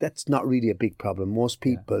balance, that's not really a big problem. Most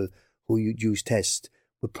people who use tests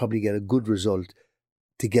would probably get a good result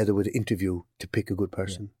together with an interview to pick a good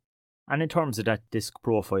person. Yeah. And in terms of that DISC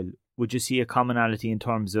profile, would you see a commonality in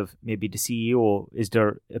terms of maybe the CEO? Is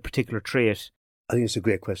there a particular trait? I think it's a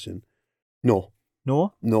great question. No.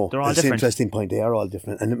 No? No. They're all That's different. an interesting point. They are all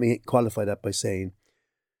different. And let me qualify that by saying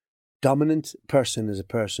dominant person is a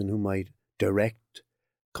person who might direct,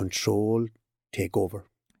 control, take over.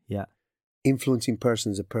 Yeah. Influencing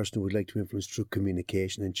person is a person who would like to influence through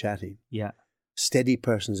communication and chatting. Yeah. Steady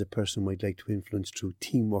person is a person who might like to influence through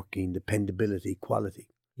teamworking, dependability, quality.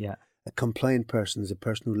 Yeah. A compliant person is a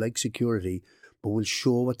person who likes security but will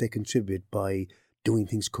show what they contribute by doing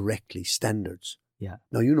things correctly, standards. Yeah.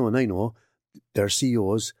 Now, you know and I know there are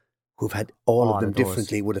CEOs who've had all of them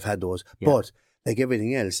differently, would have had those. Yeah. But like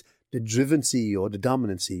everything else, the driven CEO, the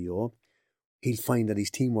dominant CEO, he'll find that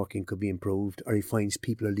his teamworking could be improved, or he finds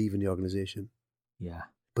people are leaving the organisation. Yeah.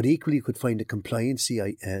 But equally, you could find a compliant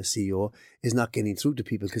CEO is not getting through to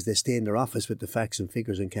people because they stay in their office with the facts and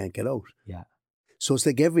figures and can't get out. Yeah. So it's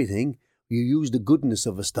like everything. You use the goodness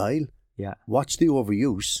of a style. Yeah. Watch the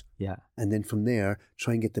overuse. Yeah. And then from there,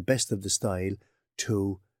 try and get the best of the style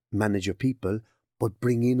to manage your people, but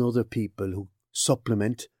bring in other people who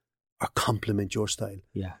supplement or complement your style.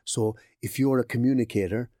 Yeah. So if you're a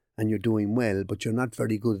communicator and you're doing well, but you're not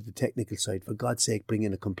very good at the technical side, for God's sake, bring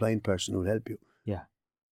in a compliant person who'll help you. Yeah.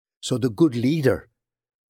 So the good leader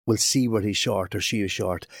will see where he's short or she is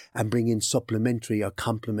short and bring in supplementary or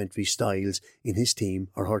complementary styles in his team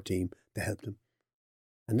or her team to help them.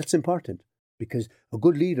 And that's important, because a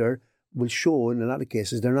good leader will show, in a lot of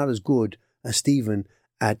cases, they're not as good as Stephen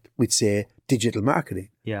at, we'd say, digital marketing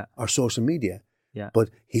or social media. Yeah. But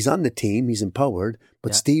he's on the team, he's empowered,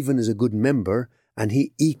 but Stephen is a good member and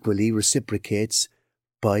he equally reciprocates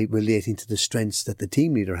by relating to the strengths that the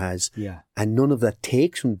team leader has. Yeah. And none of that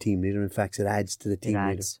takes from the team leader. In fact, it adds to the team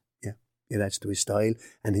leader. Yeah. It adds to his style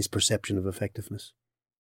and his perception of effectiveness.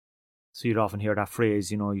 So you'd often hear that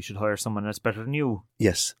phrase, you should hire someone that's better than you.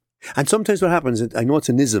 Yes. And sometimes what happens, I know it's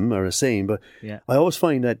an ism or a saying, but I always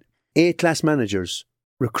find that A-class managers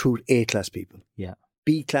recruit A-class people. Yeah.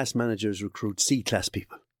 B-class managers recruit C-class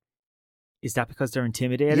people. Is that because they're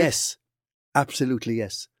intimidated? Yes. Absolutely,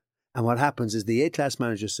 yes. And what happens is the A-class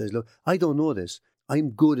manager says, look, I don't know this. I'm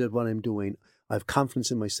good at what I'm doing. I have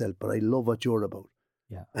confidence in myself, but I love what you're about.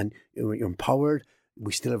 Yeah. And you're empowered.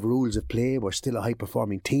 We still have rules of play. We're still a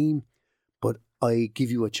high-performing team. But I give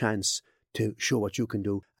you a chance to show what you can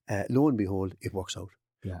do. Lo and behold, it works out.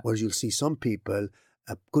 Yeah. Whereas you'll see some people,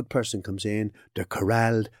 a good person comes in, they're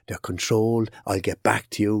corralled, they're controlled, I'll get back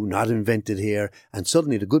to you, not invented here. And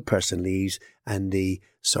suddenly the good person leaves and the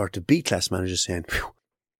sort of B-class manager saying,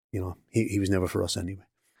 he was never for us anyway.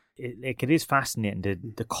 It is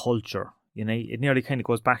fascinating, the culture. It nearly kind of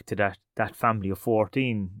goes back to that family of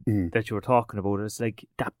 14 that you were talking about. It's like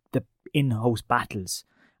that the in-house battles.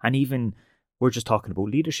 And even, we're just talking about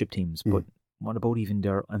leadership teams, but what about even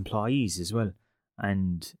their employees as well?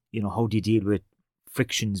 And, how do you deal with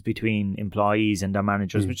frictions between employees and their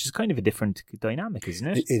managers, which is kind of a different dynamic, isn't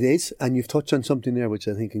it? It is. And you've touched on something there which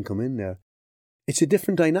I think can come in there. It's a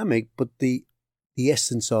different dynamic, but the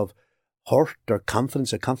essence of hurt or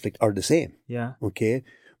confidence or conflict are the same. Yeah. Okay.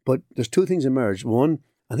 But there's two things emerge. One,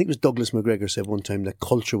 I think it was Douglas McGregor said one time that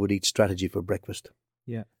culture would eat strategy for breakfast.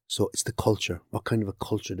 Yeah. So it's the culture. What kind of a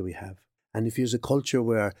culture do we have? And if there's a culture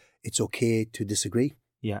where it's okay to disagree,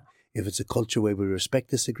 if it's a culture where we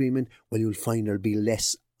respect disagreement, well, you'll find there'll be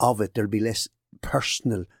less of it. There'll be less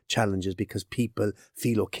personal challenges because people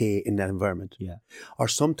feel okay in that environment. Yeah. Or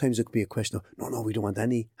sometimes it could be a question of, no, we don't want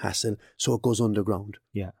any hassle, so it goes underground.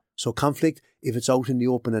 Yeah. So conflict, if it's out in the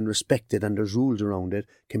open and respected and there's rules around it,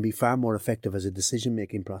 can be far more effective as a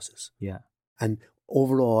decision-making process. Yeah. And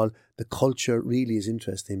overall, the culture really is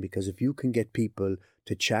interesting because if you can get people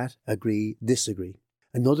to chat, agree, disagree.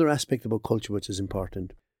 Another aspect about culture which is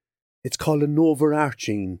important, it's called an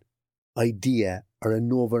overarching idea or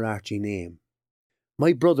an overarching aim.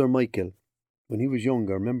 My brother Michael, when he was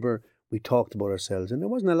younger, remember we talked about ourselves and there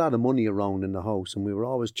wasn't a lot of money around in the house and we were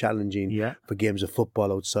always challenging for games of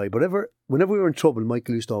football outside. But whenever we were in trouble,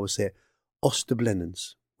 Michael used to always say, us the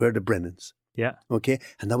Blennans, we're the Brennans. Yeah. Okay?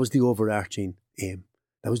 And that was the overarching aim.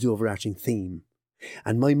 That was the overarching theme.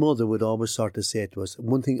 And my mother would always sort of say to us,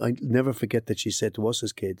 one thing I never forget that she said to us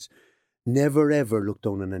as kids, never ever look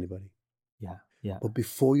down on anybody. Yeah, yeah. But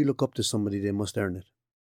before you look up to somebody, they must earn it.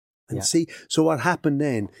 And see, so what happened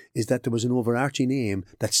then is that there was an overarching aim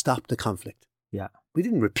that stopped the conflict. Yeah. We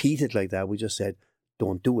didn't repeat it like that. We just said,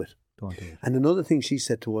 don't do it. Don't do it. And another thing she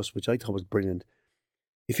said to us, which I thought was brilliant,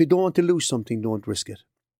 if you don't want to lose something, don't risk it.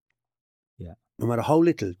 Yeah. No matter how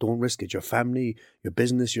little, don't risk it. Your family, your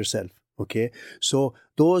business, yourself. Okay? So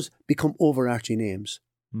those become overarching aims.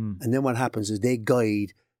 And then what happens is they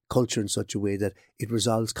guide culture in such a way that it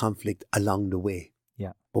resolves conflict along the way.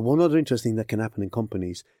 Yeah. But one other interesting thing that can happen in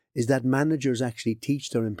companies is that managers actually teach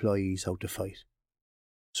their employees how to fight.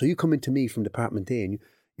 So you come into me from Department A and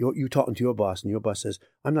you're talking to your boss and your boss says,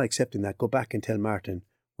 I'm not accepting that. Go back and tell Martin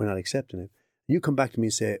we're not accepting it. And you come back to me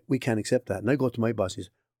and say, we can't accept that. And I go to my boss and he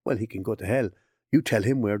says, well, he can go to hell. You tell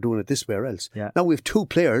him we're doing it this way or else. Yeah. Now we have two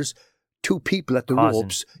players, two people at the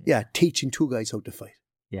ropes, teaching two guys how to fight.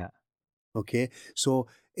 Yeah. Okay? So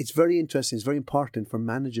it's very interesting. It's very important for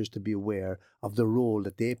managers to be aware of the role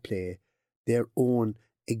that they play. Their own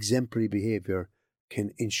exemplary behaviour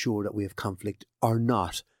can ensure that we have conflict or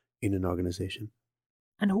not in an organisation.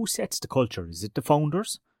 And who sets the culture? Is it the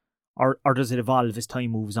founders? Or does it evolve as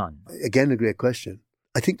time moves on? Again, a great question.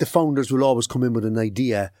 I think the founders will always come in with an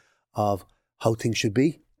idea of how things should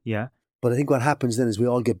be. Yeah. But I think what happens then is we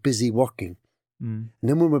all get busy working. And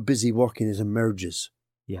then when we're busy working, it emerges.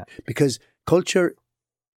 Yeah. Because culture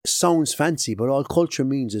sounds fancy, but all culture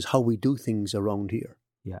means is how we do things around here.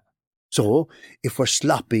 Yeah. So if we're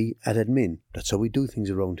sloppy at admin, that's how we do things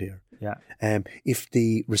around here. Yeah. If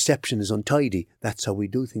the reception is untidy, that's how we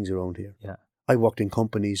do things around here. Yeah. I worked in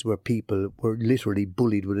companies where people were literally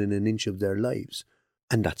bullied within an inch of their lives,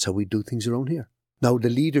 and that's how we do things around here. Now, the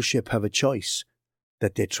leadership have a choice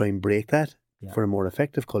that they try and break that for a more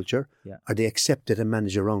effective culture, or they accept it and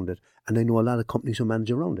manage around it. And I know a lot of companies who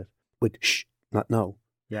manage around it with, not now.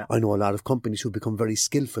 Yeah. I know a lot of companies who become very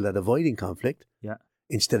skillful at avoiding conflict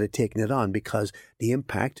instead of taking it on, because the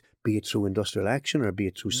impact, be it through industrial action or be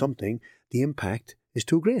it through something, the impact is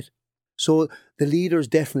too great. So the leaders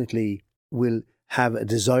definitely will have a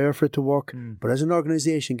desire for it to work, but as an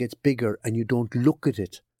organisation gets bigger and you don't look at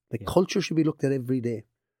it, culture should be looked at every day.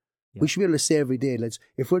 We should be able to say every day,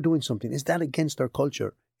 if we're doing something, is that against our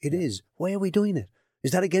culture? It is. Why are we doing it?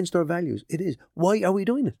 Is that against our values? It is. Why are we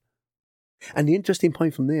doing it? And the interesting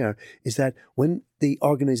point from there is that when the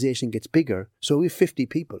organisation gets bigger, so we have 50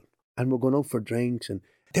 people and we're going out for drinks, and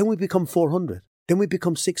then we become 400, then we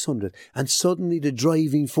become 600, and suddenly the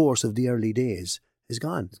driving force of the early days is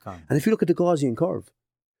gone. It's gone. And if you look at the Gaussian curve,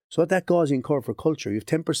 so at that Gaussian curve for culture, you have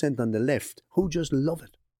 10% on the left who just love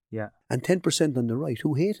it. Yeah. And 10% on the right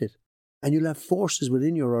who hate it. And you'll have forces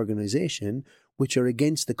within your organisation which are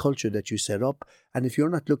against the culture that you set up. And if you're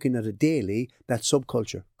not looking at it daily, that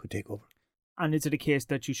subculture could take over. And is it a case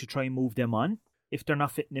that you should try and move them on if they're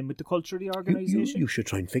not fitting in with the culture of the organisation? You should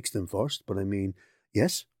try and fix them first. But I mean,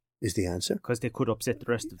 yes, is the answer. Because they could upset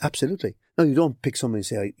the rest of them. Absolutely. No, you don't pick someone and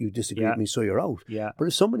say, you disagree with me, so you're out. Yeah. But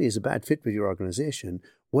if somebody is a bad fit with your organisation,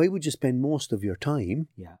 why would you spend most of your time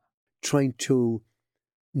trying to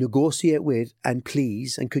negotiate with and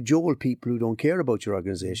please and cajole people who don't care about your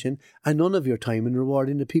organisation, and none of your time in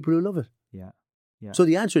rewarding the people who love it? Yeah. Yeah. So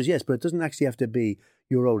the answer is yes, but it doesn't actually have to be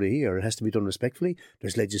you're out of here. It has to be done respectfully.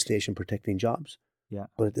 There's legislation protecting jobs. Yeah.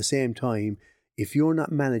 But at the same time, if you're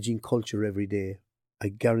not managing culture every day, I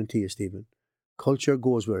guarantee you, Stephen, culture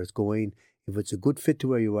goes where it's going. If it's a good fit to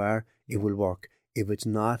where you are, it will work. If it's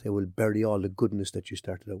not, it will bury all the goodness that you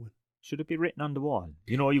started out with. Should it be written on the wall?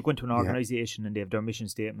 You know, you go into an organisation and they have their mission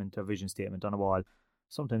statement or vision statement on a wall.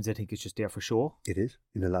 Sometimes I think it's just there for show. It is,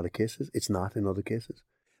 in a lot of cases. It's not in other cases.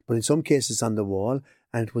 But in some cases it's on the wall,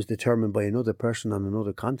 and it was determined by another person on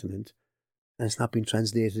another continent, and it's not been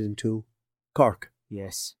translated into Cork.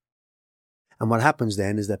 Yes. And what happens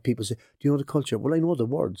then is that people say, do you know the culture? Well, I know the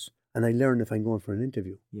words, and I learn if I'm going for an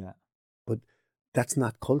interview. Yeah. But that's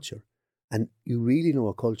not culture. And you really know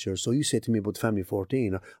a culture. So you say to me about Family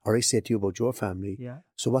 14, or I say to you about your family. Yeah.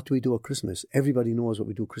 So what do we do at Christmas? Everybody knows what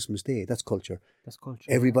we do Christmas Day. That's culture. That's culture.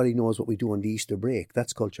 Everybody knows what we do on the Easter break.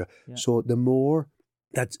 That's culture. Yeah. So the more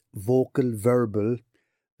that's vocal, verbal,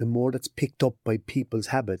 the more that's picked up by people's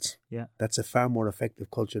habits, that's a far more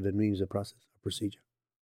effective culture than means a process or procedure.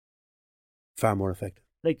 Far more effective.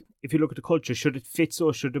 Like, if you look at the culture, should it fit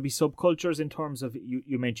so? Should there be subcultures in terms of,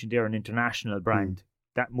 you mentioned there an international brand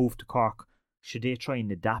that moved to Cork? Should they try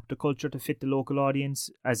and adapt the culture to fit the local audience,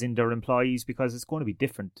 as in their employees? Because it's going to be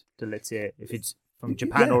different to, let's say, if it's from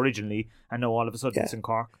Japan originally and now all of a sudden it's in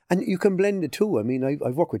Cork. And you can blend the two. I mean,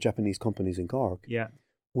 I've worked with Japanese companies in Cork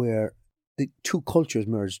where the two cultures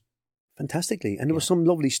merged fantastically. And there was some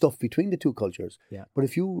lovely stuff between the two cultures. Yeah. But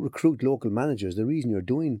if you recruit local managers, the reason you're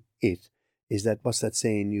doing it is that, what's that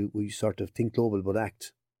saying, we sort of think global but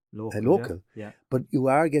act local. Yeah. But you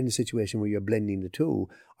are getting a situation where you're blending the two.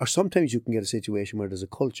 Or sometimes you can get a situation where there's a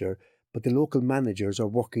culture, but the local managers are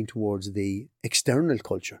working towards the external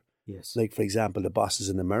culture. Yes. Like, for example, the bosses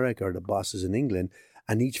in America or the bosses in England,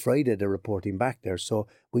 and each Friday they're reporting back there. So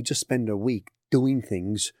we just spend our week doing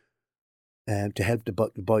things to help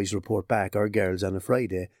the boys report back, our girls, on a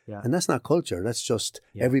Friday. Yeah. And that's not culture. That's just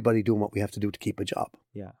everybody doing what we have to do to keep a job.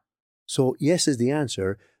 Yeah. So yes is the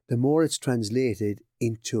answer. The more it's translated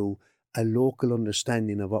into a local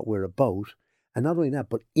understanding of what we're about, and not only that,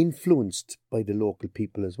 but influenced by the local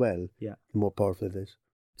people as well, the more powerful it is.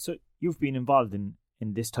 So you've been involved in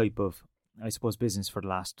this type of, I suppose, business for the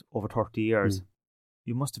last over 30 years.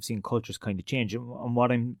 You must have seen cultures kind of change. And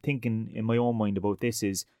what I'm thinking in my own mind about this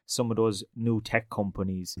is some of those new tech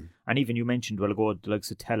companies, and even you mentioned a while ago, the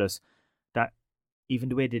likes of TELUS, that even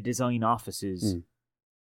the way they design offices,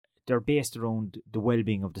 they're based around the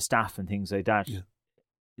well-being of the staff and things like that. Yeah.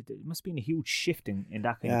 It must be a huge shift in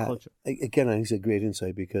that kind of culture. Again, I think it's a great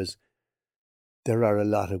insight, because there are a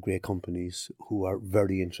lot of great companies who are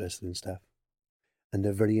very interested in staff, and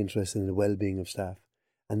they're very interested in the well-being of staff.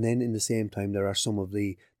 And then in the same time, there are some of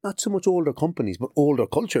the, not so much older companies, but older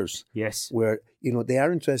cultures. Yes. Where, they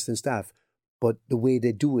are interested in staff, but the way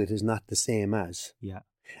they do it is not the same as. Yeah.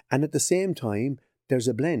 And at the same time, there's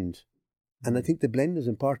a blend. And I think the blend is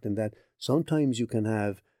important, that sometimes you can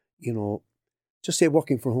have, just say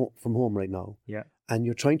working from home right now. Yeah. And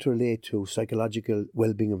you're trying to relate to psychological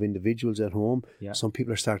well-being of individuals at home. Yeah. Some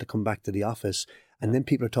people are starting to come back to the office. And then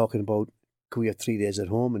people are talking about, could we have 3 days at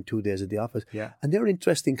home and 2 days at the office? Yeah. And they're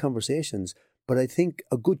interesting conversations. But I think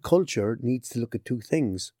a good culture needs to look at two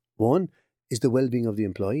things. One is the well-being of the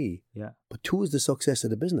employee. Yeah. But two is the success of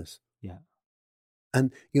the business. Yeah.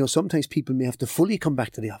 And, sometimes people may have to fully come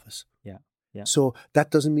back to the office. Yeah. Yeah. So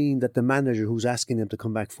that doesn't mean that the manager who's asking them to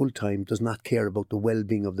come back full-time does not care about the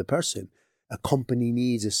well-being of the person. A company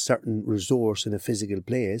needs a certain resource in a physical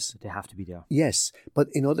place. They have to be there. Yes. But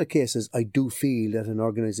in other cases, I do feel that an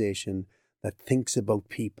organisation that thinks about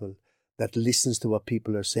people, that listens to what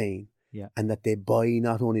people are saying, and that they buy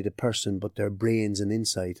not only the person but their brains and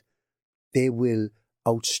insight, they will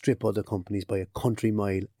outstrip other companies by a country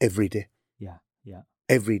mile every day. Yeah, yeah.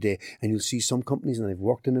 Every day. And you'll see some companies, and I've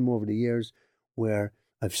worked in them over the years, where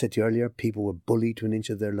I've said to you earlier, people were bullied to an inch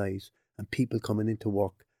of their lives, and people coming into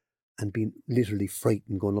work and being literally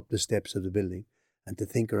frightened going up the steps of the building. And to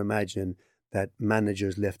think or imagine that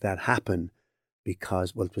managers left that happen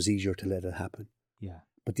because, well, it was easier to let it happen. Yeah.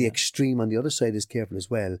 But the extreme on the other side is careful as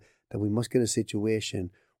well, that we must get a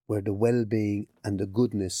situation where the well-being and the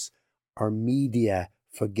goodness are media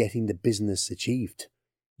for getting the business achieved.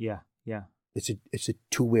 Yeah, yeah. It's a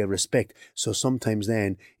two-way respect. So sometimes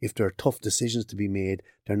then, if there are tough decisions to be made,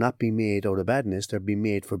 they're not being made out of badness, they're being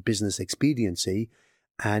made for business expediency.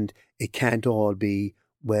 And it can't all be,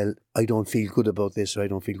 well, I don't feel good about this or I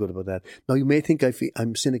don't feel good about that. Now, you may think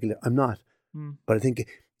I'm cynical. I'm not. But I think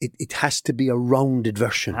it has to be a rounded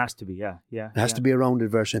version. It has to be, yeah. It has to be a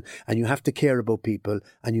rounded version. And you have to care about people,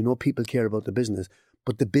 and people care about the business.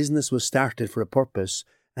 But the business was started for a purpose,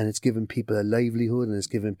 and it's given people a livelihood, and it's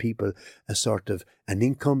given people a sort of an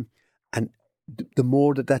income. And the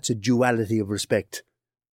more that's a duality of respect,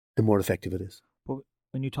 the more effective it is. But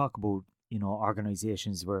when you talk about,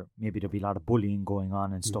 organizations where maybe there'll be a lot of bullying going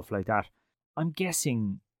on and stuff like that, I'm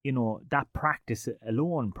guessing, that practice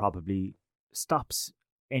alone probably stops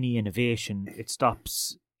any innovation. It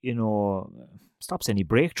stops, stops any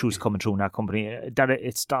breakthroughs coming through in that company. That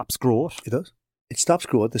it stops growth. It does. It stops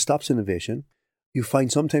growth. It stops innovation. You find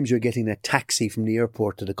sometimes you're getting a taxi from the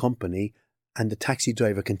airport to the company, and the taxi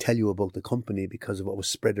driver can tell you about the company because of what was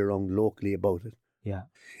spread around locally about it. Yeah.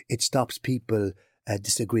 It stops people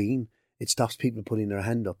disagreeing. It stops people putting their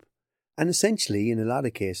hand up. And essentially, in a lot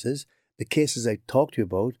of cases, the cases I talked to you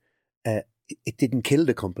about, it didn't kill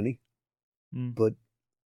the company. But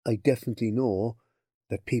I definitely know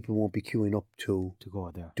that people won't be queuing up to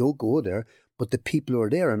go there. Don't go there, but the people who are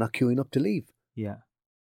there are not queuing up to leave. Yeah.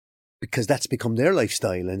 Because that's become their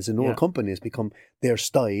lifestyle, and it's an old company. It's become their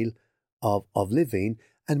style of living.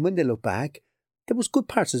 And when they look back, there was good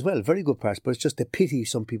parts as well, very good parts, but it's just a pity,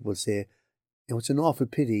 some people will say. It's an awful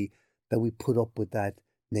pity that we put up with that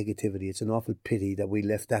negativity. It's an awful pity that we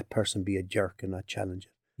left that person be a jerk and not challenge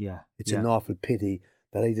it. Yeah. It's an awful pity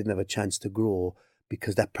that I didn't have a chance to grow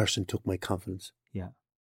because that person took my confidence. Yeah.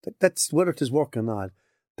 That's, whether it is work or not,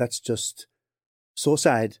 that's just so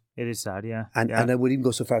sad. It is sad, yeah. And I would even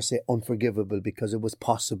go so far as to say unforgivable, because it was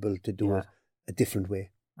possible to do it a different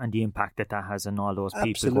way. And the impact that has on all those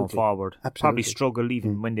people going forward. Absolutely. Probably struggle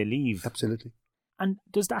even when they leave. Absolutely. And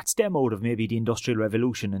does that stem out of maybe the Industrial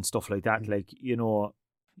Revolution and stuff like that? Like, you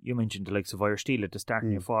mentioned the likes of Irish Steel at the start,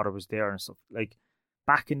 and your father was there and stuff. Like,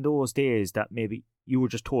 back in those days, that maybe you were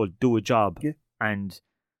just told, do a job. Yeah.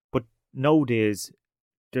 But nowadays,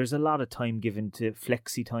 there's a lot of time given to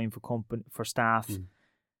flexi time for staff.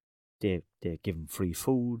 They give them free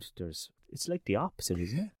food. It's like the opposite,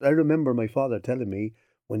 isn't it? I remember my father telling me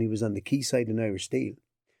when he was on the quayside in Irish Steel,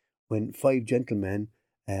 when 5 gentlemen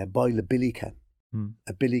boiled a billy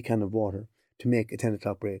can of water to make a 10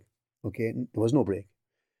 o'clock break. Okay, there was no break.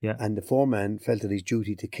 Yeah. And the foreman felt it his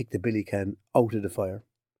duty to kick the billy can out of the fire.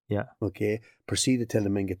 Yeah. Okay, proceeded to tell the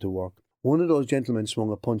men get to work. One of those gentlemen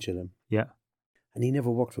swung a punch at him. Yeah. And he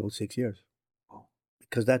never worked for about 6 years.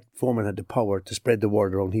 Because that foreman had the power to spread the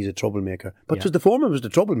word around he's a troublemaker. But just the foreman was the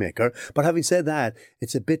troublemaker. But having said that,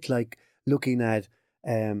 it's a bit like looking at,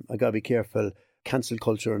 I got to be careful, cancel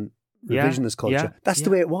culture and revisionist culture. Yeah. That's the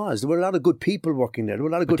way it was. There were a lot of good people working there. There were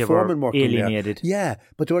a lot of good foremen working alienated. there. Yeah,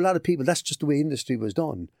 but there were a lot of people. That's just the way industry was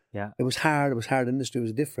done. Yeah. It was hard. Industry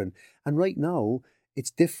was different. And right now,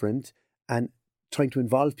 it's different. And trying to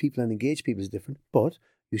involve people and engage people is different. But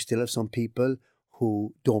you still have some people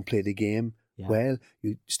who don't play the game well.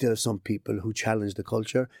 You still have some people who challenge the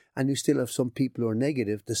culture. And you still have some people who are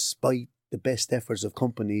negative despite the best efforts of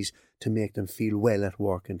companies to make them feel well at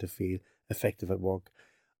work and to feel effective at work.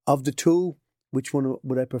 Of the two, which one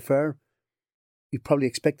would I prefer? You probably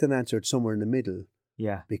expect an answer somewhere in the middle.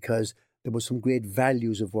 Yeah. Because there was some great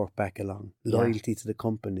values of work back along. Loyalty to the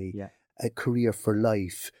company, a career for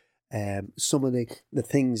life, some of the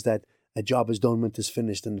things that a job is done when it's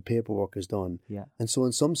finished and the paperwork is done. Yeah. And so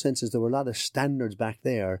in some senses, there were a lot of standards back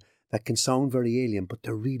there that can sound very alien, but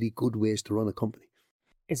they're really good ways to run a company.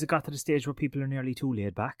 Is it got to the stage where people are nearly too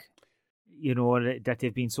laid back? You know, that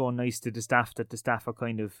they've been so nice to the staff that the staff are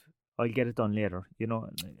kind of, I'll get it done later, you know?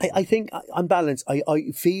 I think on balance,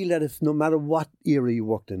 I feel that if no matter what era you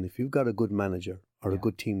worked in, if you've got a good manager or a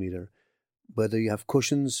good team leader, whether you have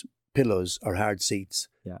cushions, pillows or hard seats,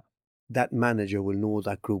 that manager will know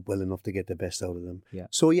that group well enough to get the best out of them. Yeah.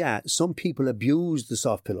 So some people abuse the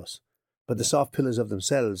soft pillows, but the soft pillows of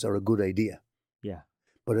themselves are a good idea. Yeah.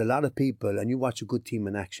 But a lot of people, and you watch a good team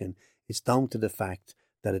in action, it's down to the fact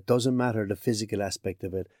that it doesn't matter the physical aspect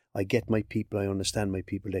of it. I get my people, I understand my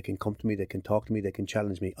people. They can come to me, they can talk to me, they can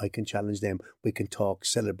challenge me. I can challenge them. We can talk,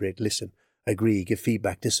 celebrate, listen, agree, give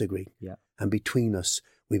feedback, disagree. Yeah. And between us,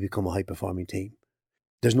 we become a high-performing team.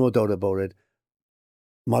 There's no doubt about it.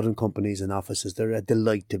 Modern companies and offices, they're a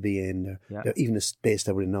delight to be in. They're even the space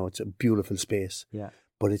that we're in now, it's a beautiful space. Yeah.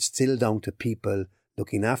 But it's still down to people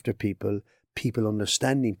looking after people, people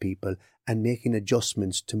understanding people, and making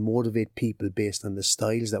adjustments to motivate people based on the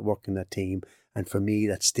styles that work in that team. And for me,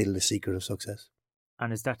 that's still the secret of success.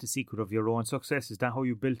 And is that the secret of your own success? Is that how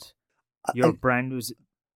you built your brand? Was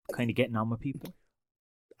kind of getting on with people?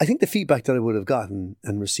 I think the feedback that I would have gotten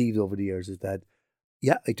and received over the years is that,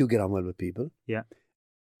 I do get on well with people. Yeah.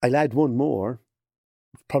 I'll add one more,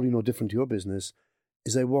 probably no different to your business,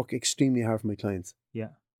 is I work extremely hard for my clients. Yeah.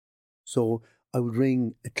 So I would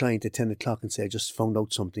ring a client at 10 o'clock and say, I just found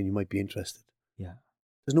out something, you might be interested. Yeah.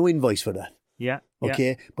 There's no invoice for that. Yeah.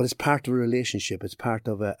 Okay. Yeah. But it's part of a relationship. It's part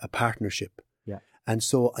of a partnership. Yeah. And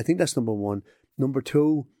so I think that's number one. Number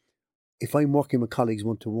two, if I'm working with colleagues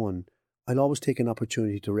one-to-one, I'll always take an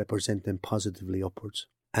opportunity to represent them positively upwards.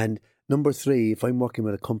 And number three, if I'm working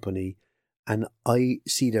with a company and I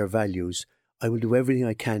see their values, I will do everything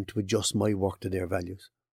I can to adjust my work to their values.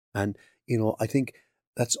 And, I think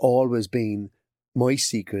that's always been my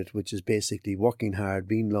secret, which is basically working hard,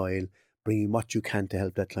 being loyal, bringing what you can to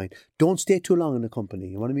help that client. Don't stay too long in a company.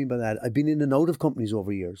 You know what I mean by that? I've been in and out of companies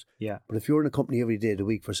over years. Yeah. But if you're in a company every day of the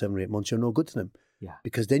week for 7 or 8 months, you're no good to them. Yeah.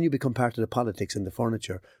 Because then you become part of the politics and the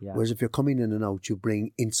furniture. Yeah. Whereas if you're coming in and out, you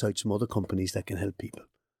bring insights from other companies that can help people.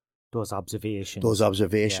 Those observations.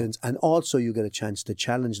 Yeah. And also you get a chance to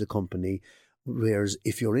challenge the company. Whereas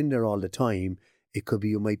if you're in there all the time, it could be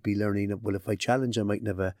you might be learning, well, if I challenge, I might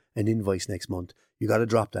have an invoice next month. You got to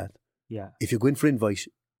drop that. Yeah. If you go in for invoice,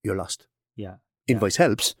 you're lost. Yeah. Invoice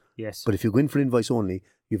helps. Yes. But if you go in for invoice only,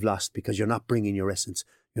 you've lost because you're not bringing your essence.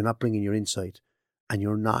 You're not bringing your insight and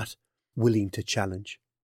you're not willing to challenge.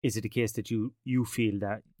 Is it a case that you feel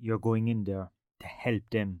that you're going in there to help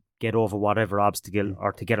them get over whatever obstacle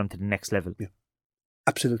or to get them to the next level? Yeah,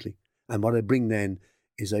 absolutely. And what I bring then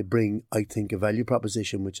is I think, a value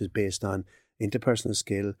proposition which is based on interpersonal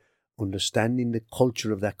skill, understanding the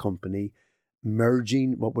culture of that company,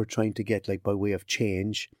 merging what we're trying to get, like by way of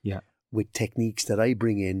change, with techniques that I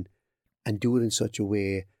bring in and do it in such a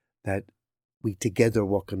way that we together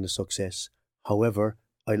work on the success. However,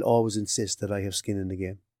 I'll always insist that I have skin in the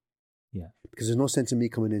game. Yeah. Because there's no sense in me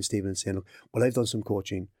coming in, Stephen, and saying, look, well, I've done some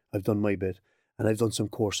coaching, I've done my bit, and I've done some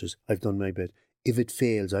courses, I've done my bit. If it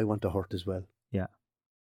fails, I want to hurt as well. Yeah.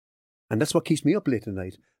 And that's what keeps me up late at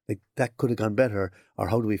night. Like, that could have gone better, or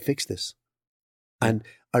how do we fix this? And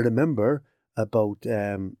I remember about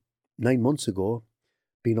 9 months ago,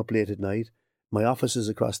 being up late at night. My office is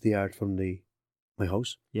across the yard from my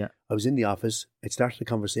house. Yeah. I was in the office. I'd started a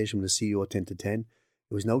conversation with the CEO at 10 to 10.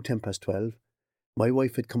 It was now 10 past 12. My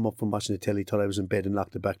wife had come up from watching the telly, thought I was in bed and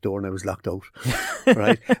locked the back door, and I was locked out.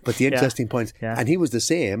 Right? But the interesting point, and he was the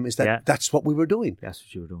same, is that that's what we were doing. That's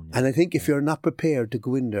what you were doing. Yeah. And I think if you're not prepared to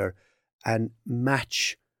go in there and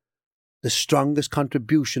match the strongest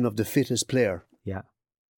contribution of the fittest player,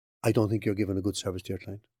 I don't think you're giving a good service to your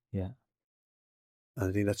client. Yeah. And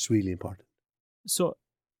I think that's really important. So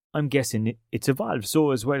I'm guessing it's evolved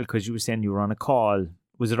so as well, because you were saying you were on a call.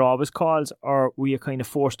 Was it always calls, or were you kind of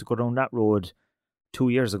forced to go down that road 2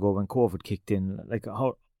 years ago when COVID kicked in? Like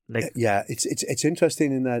how? Like it's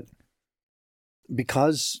interesting in that,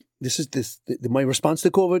 because my response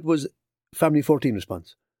to COVID was Family 14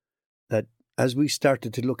 response. That as we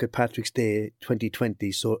started to look at Patrick's Day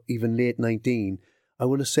 2020, so even late 19, I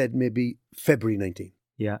would have said maybe February 19.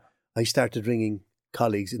 Yeah, I started ringing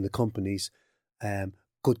colleagues in the companies,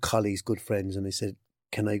 good colleagues, good friends, and I said,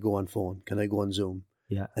 can I go on phone? Can I go on Zoom?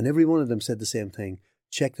 Yeah. And every one of them said the same thing.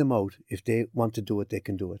 check them out. If they want to do it, they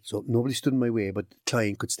can do it. So nobody stood in my way, but the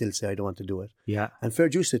client could still say, I don't want to do it. Yeah. And fair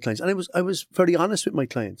dues to the clients. And I was very honest with my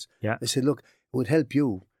clients. Yeah. I said, look, it would help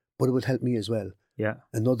you, but it would help me as well. Yeah.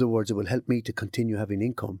 In other words, it will help me to continue having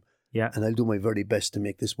income. Yeah. And I'll do my very best to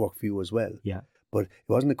make this work for you as well. Yeah. But it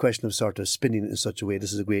wasn't a question of sort of spinning it in such a way,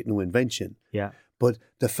 this is a great new invention. Yeah. But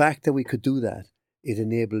the fact that we could do that, it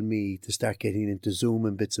enabled me to start getting into Zoom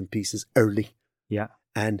and bits and pieces early. Yeah.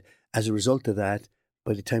 And as a result of that,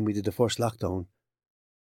 by the time we did the first lockdown,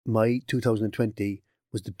 my 2020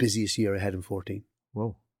 was the busiest year I had in 14.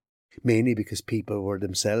 Whoa. Mainly because people were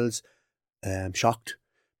themselves shocked.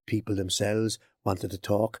 People themselves wanted to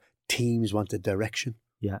talk. Teams wanted direction.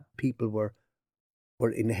 Yeah. People were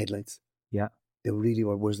in the headlines. Yeah. They really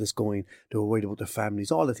were, where's this going? They were worried about their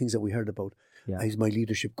families, all the things that we heard about. Yeah. Is my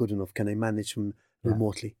leadership good enough? Can I manage from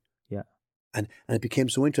remotely? Yeah. And it became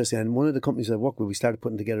so interesting. And one of the companies I worked with, we started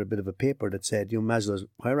putting together a bit of a paper that said, Maslow's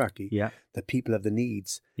hierarchy, that people have the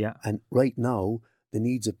needs. Yeah. And right now, the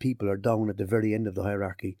needs of people are down at the very end of the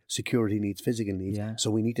hierarchy. Security needs, physical needs. Yeah.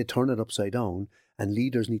 So we need to turn it upside down, and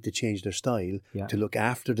leaders need to change their style to look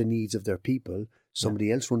after the needs of their people.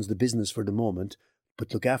 Somebody else runs the business for the moment,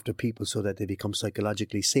 but look after people so that they become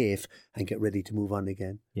psychologically safe and get ready to move on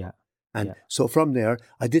again. Yeah. And so from there,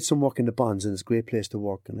 I did some work in the bonds, and it's a great place to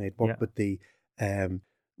work. And I had worked with the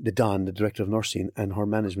Don, the director of nursing, and her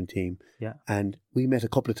management team. Yeah. And we met a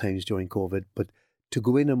couple of times during COVID, but to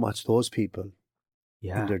go in and watch those people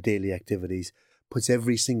in their daily activities puts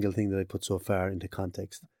every single thing that I put so far into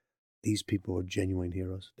context. These people were genuine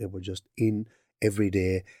heroes. They were just in every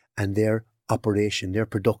day, and their operation, their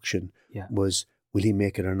production was, will he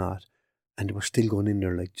make it or not? And they were still going in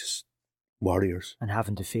there like just warriors. And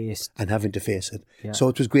having to face it. Yeah. So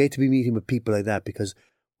it was great to be meeting with people like that, because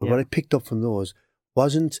what I picked up from those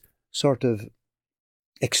wasn't sort of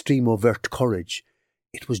extreme overt courage.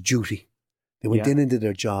 It was duty. They went in and did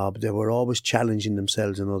their job. They were always challenging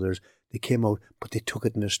themselves and others. They came out, but they took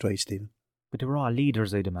it in their stride, Stephen. But they were all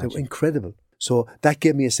leaders, I'd imagine. They were incredible. So that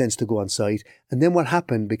gave me a sense to go on site. And then what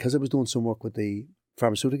happened, because I was doing some work with the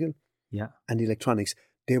pharmaceutical and the electronics,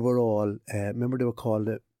 they were all, remember they were called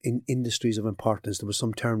in industries of importance. There was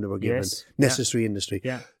some term they were given, necessary industry.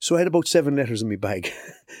 Yeah. So I had about 7 letters in my bag.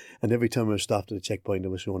 And every time I was stopped at a checkpoint, I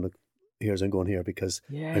was showing, look, I'm going here because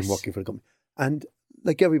I'm working for the company. And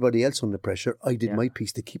like everybody else under pressure, I did my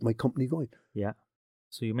piece to keep my company going. Yeah.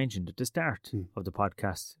 So you mentioned at the start of the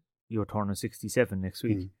podcast, you're turning 67 next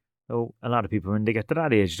week. So a lot of people, when they get to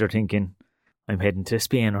that age, they're thinking, I'm heading to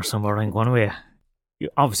Spain or somewhere, I'm going away.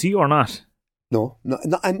 Obviously, you're not. No,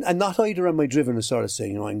 and not either am I driven to sort of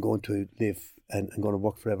saying, I'm going to live and I'm going to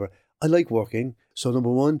work forever. I like working. So number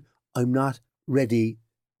one, I'm not ready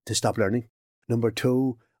to stop learning. Number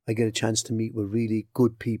two, I get a chance to meet with really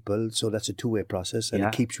good people. So that's a two-way process, and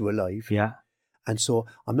it keeps you alive. Yeah. And so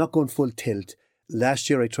I'm not going full tilt. Last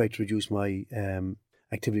year, I tried to reduce my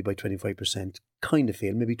activity by 25%. Kind of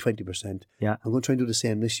failed, maybe 20%. Yeah. I'm going to try and do the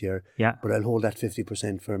same this year. Yeah. But I'll hold that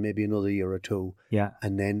 50% for maybe another year or two. Yeah.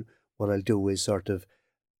 And then what I'll do is sort of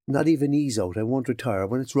not even ease out. I won't retire.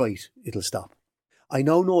 When it's right, it'll stop. I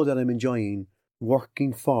now know that I'm enjoying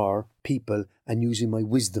working for people and using my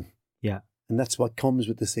wisdom. Yeah. And that's what comes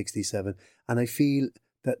with the 67. And I feel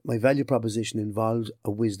that my value proposition involves a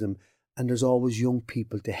wisdom, and there's always young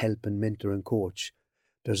people to help and mentor and coach.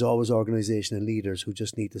 There's always organisation and leaders who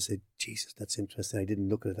just need to say, Jesus, that's interesting. I didn't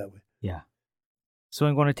look at it that way. Yeah. So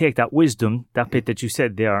I'm going to take that wisdom, that bit that you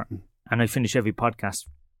said there, and I finish every podcast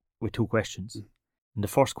with 2 questions. And the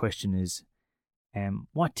first question is,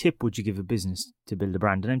 what tip would you give a business to build a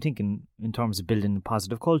brand? And I'm thinking in terms of building a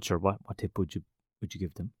positive culture, what tip would you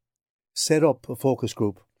give them? Set up a focus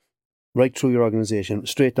group right through your organisation,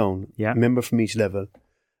 straight down, a member from each level,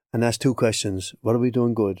 and ask 2 questions. What are we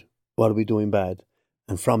doing good? What are we doing bad?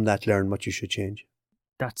 And from that, learn what you should change.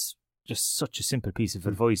 That's just such a simple piece of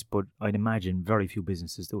advice, but I'd imagine very few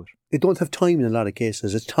businesses do it. They don't have time in a lot of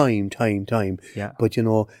cases. It's time. Yeah. But,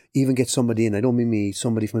 even get somebody in. I don't mean me,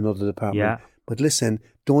 somebody from another department. Yeah. But listen,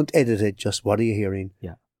 don't edit it. Just what are you hearing?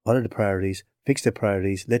 Yeah. What are the priorities? Fix the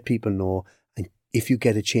priorities. Let people know. And if you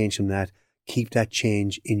get a change from that, keep that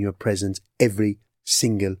change in your presence every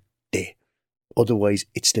single day. Otherwise,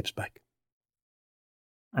 it slips back.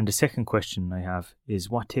 And the second question I have is,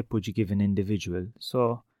 what tip would you give an individual?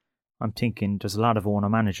 So I'm thinking there's a lot of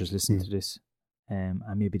owner-managers listening to this, and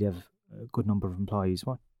maybe they have a good number of employees.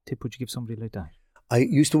 What tip would you give somebody like that? I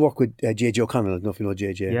used to work with JJ O'Connell, I don't know if you know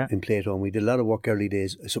JJ, in Plato, and we did a lot of work early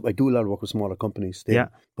days. So I do a lot of work with smaller companies still. Yeah.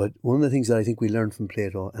 But one of the things that I think we learned from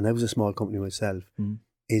Plato, and I was a small company myself,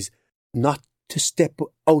 is not to step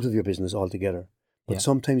out of your business altogether, but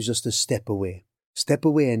sometimes just to step away. Step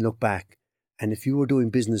away and look back. And if you were doing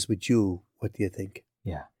business with you, what do you think?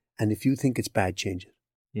 Yeah. And if you think it's bad, change it.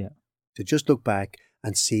 Yeah. So just look back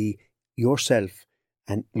and see yourself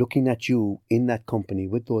and looking at you in that company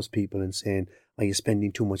with those people and saying, are you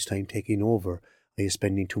spending too much time taking over? Are you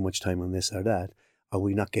spending too much time on this or that? Are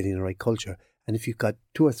we not getting the right culture? And if you've got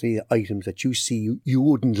 2 or 3 items that you see you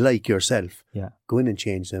wouldn't like yourself, go in and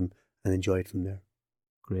change them and enjoy it from there.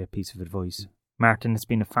 Great piece of advice. Martin, it's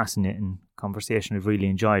been a fascinating conversation. I've really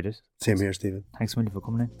enjoyed it. Same here, Stephen. Thanks a million for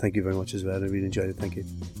coming in. Thank you very much as well. I really enjoyed it. Thank you.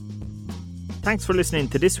 Thanks for listening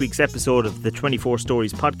to this week's episode of the 24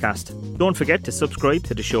 Stories podcast. Don't forget to subscribe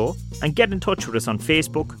to the show and get in touch with us on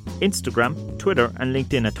Facebook, Instagram, Twitter and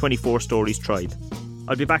LinkedIn at 24 Stories Tribe.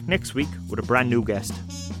 I'll be back next week with a brand new guest.